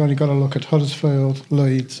 you've only got to look at Huddersfield,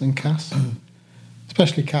 Leeds and Cass,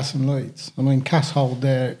 especially Cass and Leeds. I mean, Cass hold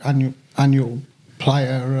their annual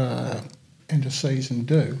player end of season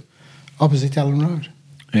do opposite Ellen Road.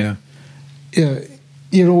 Yeah.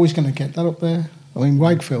 You're always going to get that up there. I mean,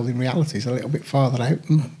 Wakefield in reality is a little bit farther out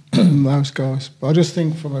than those guys. But I just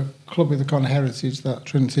think from a club with the kind of heritage that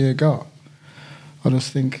Trinity have got, I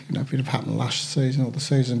just think, you know, if it had happened last season or the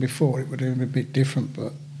season before, it would have been a bit different.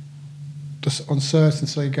 But the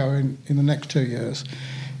uncertainty going in the next 2 years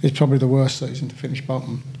is probably the worst season to finish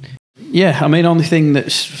bottom. Yeah, I mean, only thing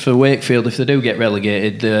that's for Wakefield, if they do get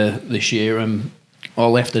relegated this year,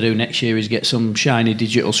 all they have to do next year is get some shiny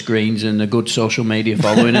digital screens and a good social media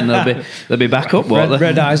following, and they'll be back up.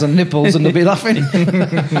 Red eyes and nipples, and they'll be laughing.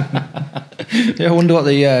 Yeah, I wonder what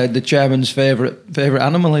the chairman's favourite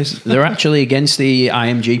animal is. They're actually against the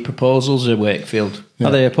IMG proposals at Wakefield. Yeah.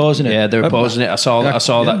 Are they opposing it? Yeah, they're opposing it. I saw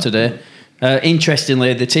that today.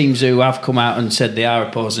 Interestingly, the teams who have come out and said they are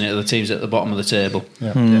opposing it are the teams at the bottom of the table.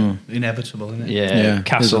 Yeah. Inevitable, isn't it? Yeah.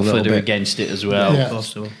 Castleford are against it as well.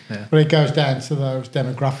 Yeah. But it goes down to those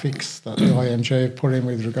demographics that the IMG have put in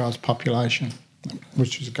with regards to population,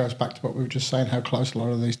 which goes back to what we were just saying, how close a lot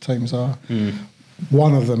of these teams are.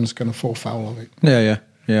 One of them's going to fall foul of it. Yeah.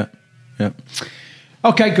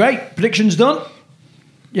 Okay, great. Predictions done?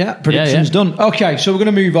 Yeah, predictions done. Okay, so we're going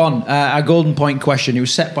to move on. Our golden point question. It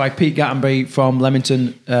was set by Pete Gattenbury from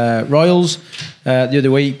Leamington Royals the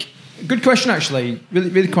other week. Good question, actually. Really,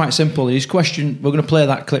 really quite simple. His question, we're going to play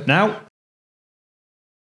that clip now.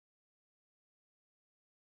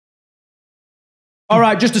 All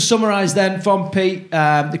right, just to summarise then from Pete,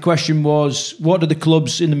 the question was, what do the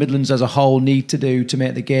clubs in the Midlands as a whole need to do to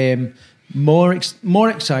make the game more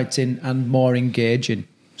exciting and more engaging?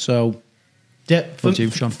 So... Yeah,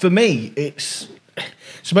 for me, it's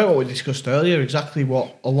about what we discussed earlier, exactly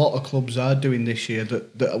what a lot of clubs are doing this year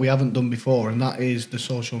that we haven't done before, and that is the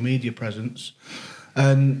social media presence.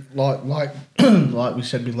 And like we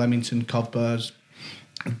said with Leamington, Covbears,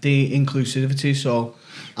 the inclusivity, so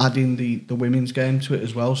adding the women's game to it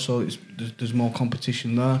as well, so there's more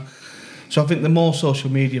competition there. So I think the more social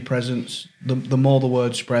media presence, the more the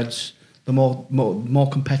word spreads, the more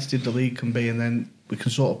competitive the league can be, and then we can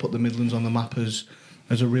sort of put the Midlands on the map as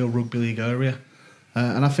a real rugby league area.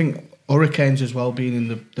 And I think Hurricanes as well, being in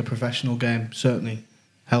the professional game, certainly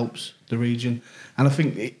helps the region. And I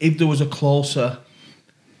think if there was a closer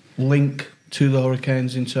link to the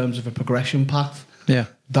Hurricanes in terms of a progression path,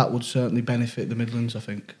 that would certainly benefit the Midlands, I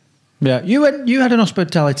think. Yeah, you had an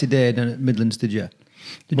hospitality day down at Midlands, did you?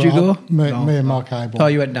 Did you go? Me and Mark Abel. Oh,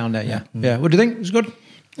 you went down there, yeah. What do you think? It was good?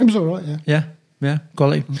 It was all right, yeah. Yeah,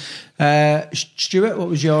 quality. Stuart, what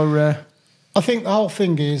was your... I think the whole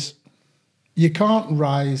thing is you can't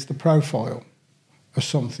raise the profile of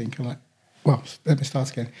something. Well, let me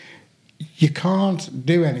start again. You can't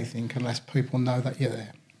do anything unless people know that you're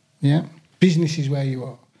there. Yeah? Business is where you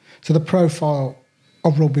are. So the profile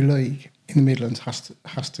of rugby league in the Midlands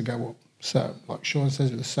has to go up. So, like Sean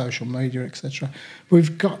says, with the social media, etc.,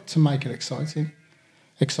 we've got to make it exciting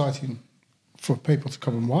for people to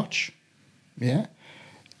come and watch, yeah,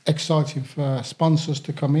 exciting for sponsors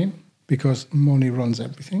to come in because money runs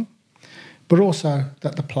everything, but also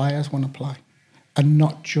that the players want to play, and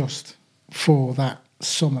not just for that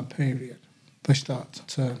summer period they start to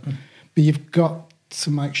turn. But you've got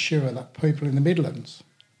to make sure that people in the Midlands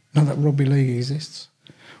know that rugby league exists.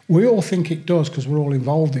 We all think it does because we're all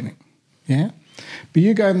involved in it. Yeah, but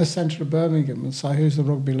you go in the centre of Birmingham and say, who's the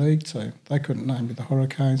rugby league team? They couldn't name it. The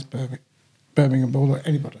Hurricanes, Birmingham Bulldogs,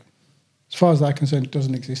 anybody. As far as they're concerned, it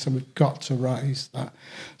doesn't exist, so we've got to raise that.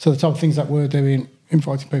 So the type of things that we're doing,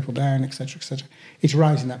 inviting people down, etc., it's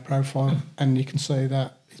raising that profile, and you can see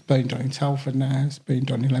that it's being done in Telford now, it's being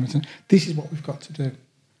done in Leamington. This is what we've got to do.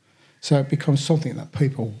 So it becomes something that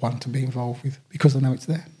people want to be involved with because they know it's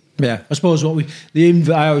there. Yeah, I suppose I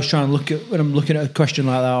always try and look at, when I'm looking at a question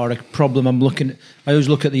like that or a problem, I always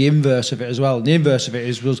look at the inverse of it as well. The inverse of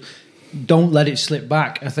it was don't let it slip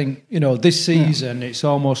back. I think, this season it's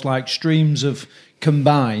almost like streams have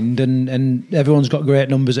combined and everyone's got great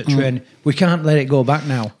numbers at training. We can't let it go back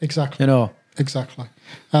now. Exactly. Exactly.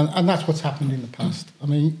 And that's what's happened in the past. I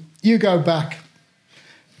mean, you go back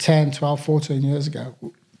 10, 12, 14 years ago,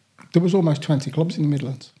 there was almost 20 clubs in the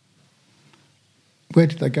Midlands. Where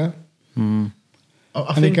did they go? And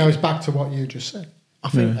it goes back to what you just said. I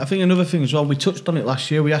think another thing as well, we touched on it last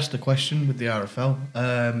year, we asked the question with the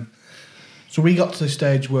RFL. So we got to the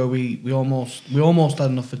stage where we almost had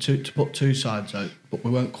enough to put two sides out, but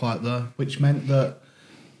we weren't quite there, which meant that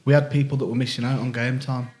we had people that were missing out on game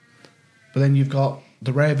time. But then you've got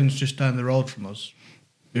the Ravens just down the road from us,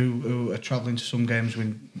 who are travelling to some games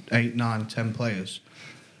with 8, 9, 10 players.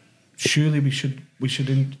 Surely we should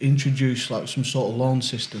introduce like some sort of loan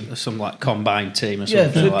system, some like combined team or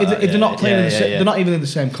something. Yeah, if they're not playing, they're not even in the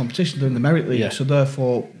same competition. They're in the Merit League, so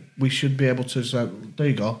therefore we should be able to say, there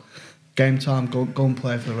you go, game time, go and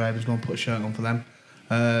play for the Ravens, go and put a shirt on for them.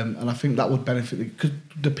 And I think that would benefit because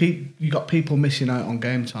you got people missing out on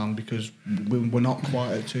game time because we're not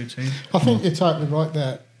quite at two teams. I think you're totally right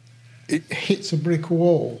there. It hits a brick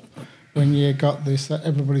wall when you got this that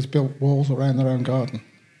everybody's built walls around their own garden.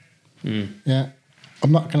 Yeah,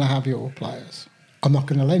 I'm not going to have your players. I'm not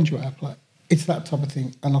going to lend you our players. It's that type of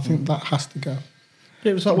thing, and I think that has to go.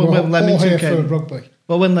 Yeah, it was like when Leamington came. Rugby.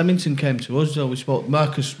 Well, when Leamington came to us, we spoke.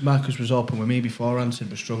 Marcus was open with me beforehand. Said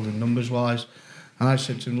we're struggling numbers wise, and I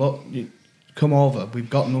said to him, "Look, come over. We've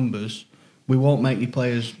got numbers. We won't make you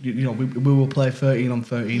players. We will play 13 on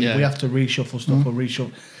 13. Yeah. We have to reshuffle stuff or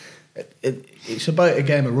reshuffle." It's about a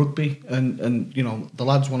game of rugby, and the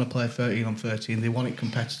lads want to play 13 on 13. They want it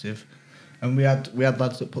competitive, and we had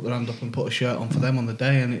lads that put their hand up and put a shirt on for them on the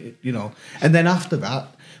day, and and then after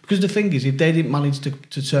that, because the thing is, if they didn't manage to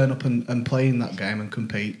turn up and play in that game and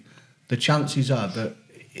compete, the chances are that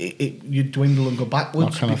you dwindle and go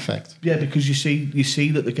backwards. What kind of effect? Yeah, because you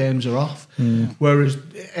see that the games are off, whereas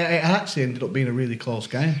it actually ended up being a really close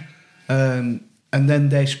game. And then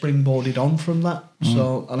they springboarded on from that.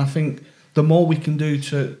 So, and I think the more we can do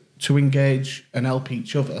to engage and help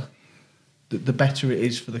each other, the better it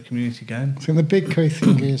is for the community game. I think the big key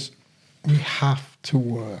thing is we have to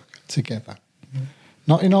work together.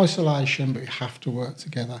 Not in isolation, but we have to work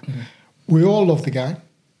together. We all love the game.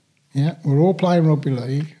 Yeah, we're all playing rugby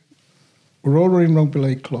league. We're all running rugby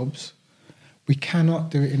league clubs. We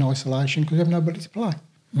cannot do it in isolation because we have nobody to play.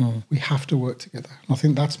 We have to work together. And I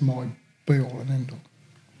think that's my be all and end all.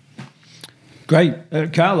 Great.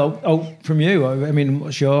 Carlo, from you, I mean,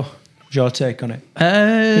 what's your take on it?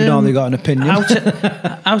 You've normally got an opinion.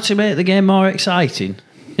 How to make the game more exciting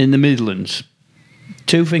in the Midlands.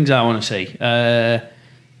 Two things I want to see.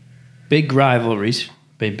 Big rivalries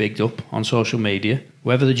being bigged up on social media,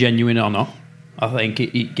 whether they're genuine or not. I think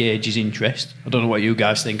it gauges interest. I don't know what you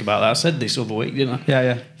guys think about that. I said this other week, didn't I?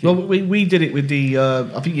 Yeah. Well, we did it with the.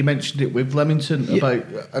 I think you mentioned it with Leamington about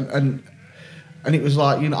and it was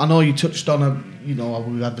like I know you touched on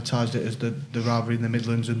we advertised it as the rivalry in the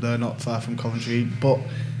Midlands and they're not far from Coventry, but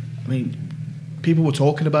I mean people were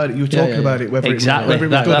talking about it. You were talking about it whether it was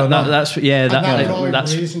good or not. That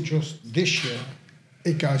rivalry isn't just this year.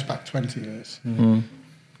 It goes back 20 years.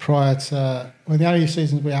 Prior to the only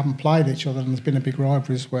seasons we haven't played each other and there's been a big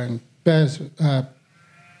rivalry is when Bulls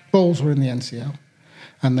were in the NCL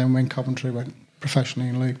and then when Coventry went professionally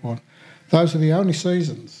in League One, those are the only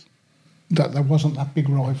seasons that there wasn't that big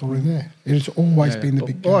rivalry there. It's always been the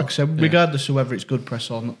big game. Like I said, regardless of whether it's good press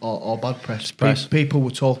or bad press, people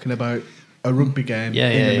were talking about a rugby game in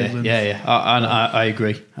the Midlands. I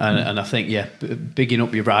agree, and I think bigging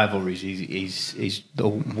up your rivalries is the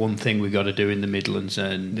one thing we've got to do in the Midlands,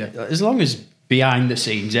 and as long as behind the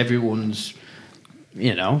scenes everyone's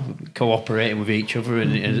cooperating with each other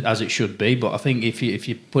and as it should be. But I think if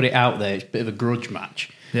you put it out there, it's a bit of a grudge match.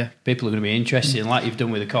 Yeah, people are going to be interested, and like you've done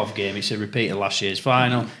with the Cov game, it's a repeat of last year's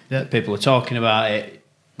final. Yeah. People are talking about it.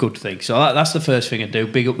 Good thing. So that's the first thing I do.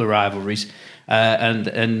 Big up the rivalries.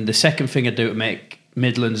 And the second thing I do to make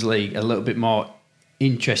Midlands League a little bit more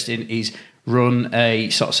interesting is run a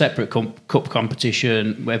sort of separate cup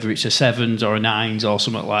competition, whether it's a sevens or a nines or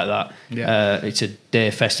something like that. Yeah. It's a day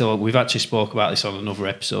festival. We've actually spoke about this on another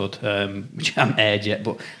episode, which I haven't aired yet.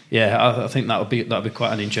 But I think that'll be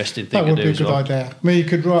quite an interesting thing to do. That would be a good idea. I mean, you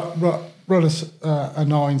could run a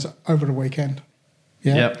nines over the weekend.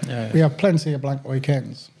 Yeah. We have plenty of blank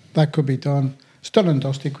weekends. That could be done. It's done and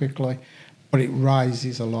dusted quickly. But it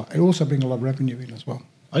raises a lot. It also brings a lot of revenue in as well.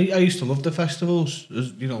 I used to love the festivals,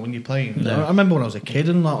 when you're playing. I remember when I was a kid,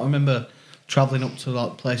 and I remember travelling up to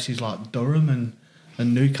places like Durham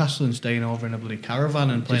and Newcastle and staying over in a bloody caravan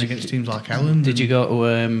and playing against teams like Elland. Did you go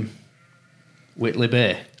to Whitley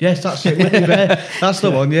Bay? Yes, that's it, Whitley Bay. That's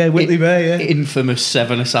the one, Whitley Bay, yeah. Infamous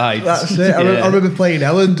 7-a-side. That's it. I remember playing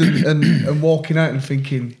Elland and walking out and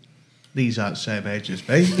thinking, these aren't the same age as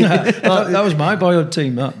me. that was my boyhood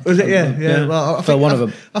team. That was it. Yeah. Well, I think one of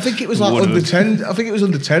them. I think it was like under 10. I think it was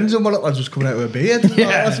under 10s, and one of the lads was coming out with a beard.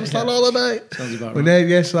 That's what's that all about. Sounds about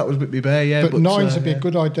right. So that was Whitby Bay. Yeah, but nines would be a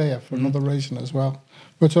good idea for another reason as well.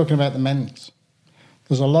 We're talking about the men's.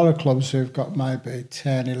 There's a lot of clubs who've got maybe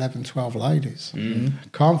 10, 11, 12 ladies.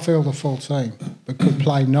 Can't field the full team, but could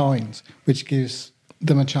play nines, which gives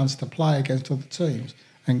them a chance to play against other teams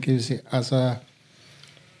and gives it as a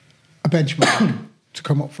benchmark to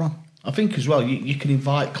come up from. I think as well, you can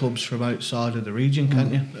invite clubs from outside of the region,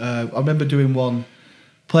 can't you? I remember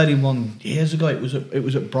played in one years ago. It was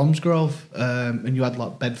at Bromsgrove, and you had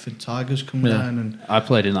like Bedford Tigers come down, and I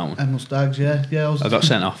played in that one. Emil Stags, I got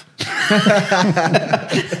sent off.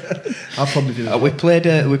 I probably did. We played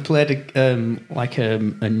a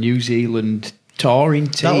New Zealand touring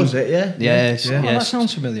team. That was it, yeah. Yes. Oh, that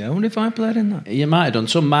sounds familiar. I wonder if I played in that. You might have done.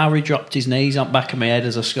 Some Maori dropped his knees on the back of my head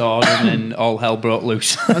as I scored, and then all hell broke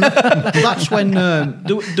loose. And that's when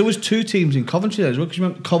there was two teams in Coventry there as well, because you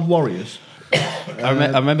remember Cov Warriors.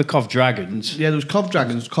 I remember Cov Dragons. Yeah, there was Cov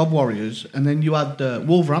Dragons, Cov Warriors, and then you had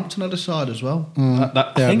Wolverhampton at the side as well.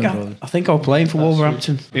 I think I was playing for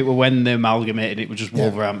Wolverhampton. It was when they amalgamated. It was just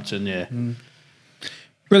Wolverhampton. Yeah.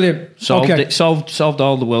 Brilliant. Solved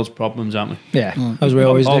all the world's problems, haven't we? Yeah, as we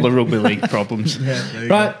always do. All the rugby league problems.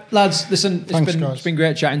 Right, lads, listen, it's been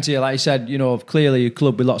great chatting to you. Like you said, clearly a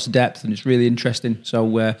club with lots of depth, and it's really interesting.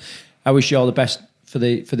 So I wish you all the best for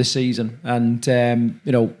the season. And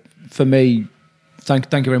for me,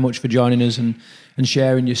 thank you very much for joining us and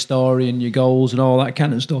sharing your story and your goals and all that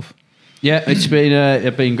kind of stuff. Yeah, it's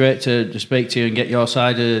been great to speak to you and get your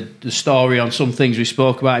side of the story on some things we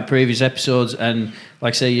spoke about in previous episodes. And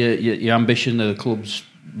like I say, your ambition of the club's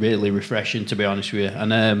really refreshing, to be honest with you.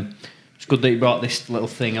 And it's good that you brought this little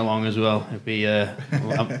thing along as well.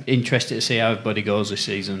 I'm interested to see how everybody goes this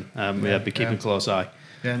season. We'll be keeping a close eye.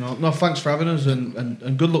 Yeah, no, thanks for having us,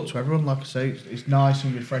 and good luck to everyone. Like I say, it's nice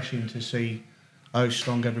and refreshing to see how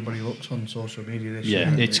strong everybody looks on social media this year.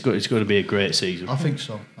 Yeah, it's going to be a great season. I think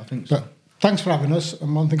so. But thanks for having us.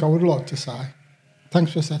 And one thing I would like to say,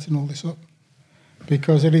 thanks for setting all this up,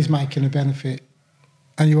 because it is making a benefit,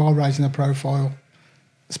 and you are raising a profile,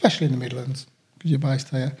 especially in the Midlands, because you're based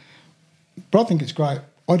here. But I think it's great.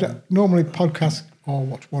 I don't normally podcast or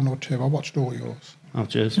watch one or two. I watched all yours. Oh,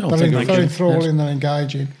 cheers. They're very enthralling, they're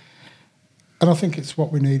engaging, and I think it's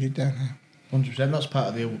what we needed down here. 100%. That's part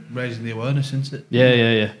of the raising the awareness, isn't it?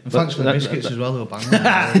 Yeah. And thanks for the biscuits as well. They were banging.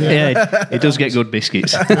 Yeah, it does get good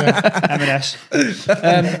biscuits. M&S.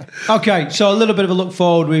 Okay, so a little bit of a look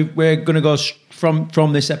forward. We're going to go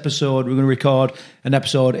from this episode. We're going to record an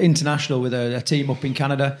episode international with a team up in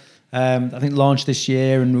Canada. I think launched this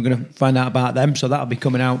year, and we're going to find out about them. So that'll be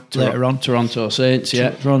coming out later on. Toronto Saints, yeah.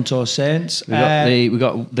 Toronto Saints. We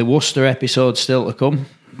got the Worcester episode still to come.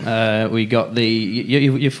 We got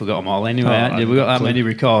you forgot them all anyway. We got that many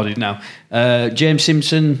recorded now. James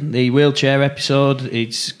Simpson, the wheelchair episode,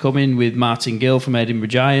 it's coming with Martin Gill from Edinburgh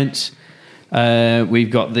Giants. We've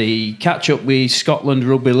got the catch up with Scotland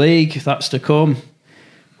Rugby League, that's to come.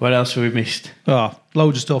 What else have we missed? Oh,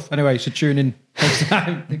 loads of stuff. Anyway, so tune in next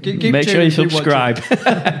time. Keep Make sure you tuning, keep watching.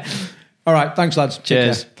 subscribe. All right, thanks, lads. Take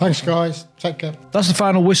Cheers. care. Thanks, guys. Take care. That's the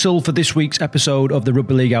final whistle for this week's episode of the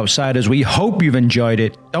Rugby League Outsiders. We hope you've enjoyed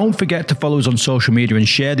it. Don't forget to follow us on social media and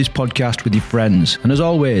share this podcast with your friends. And as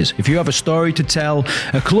always, if you have a story to tell,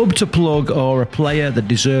 a club to plug, or a player that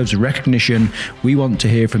deserves recognition, we want to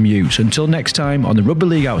hear from you. So until next time on the Rugby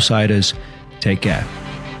League Outsiders, take care.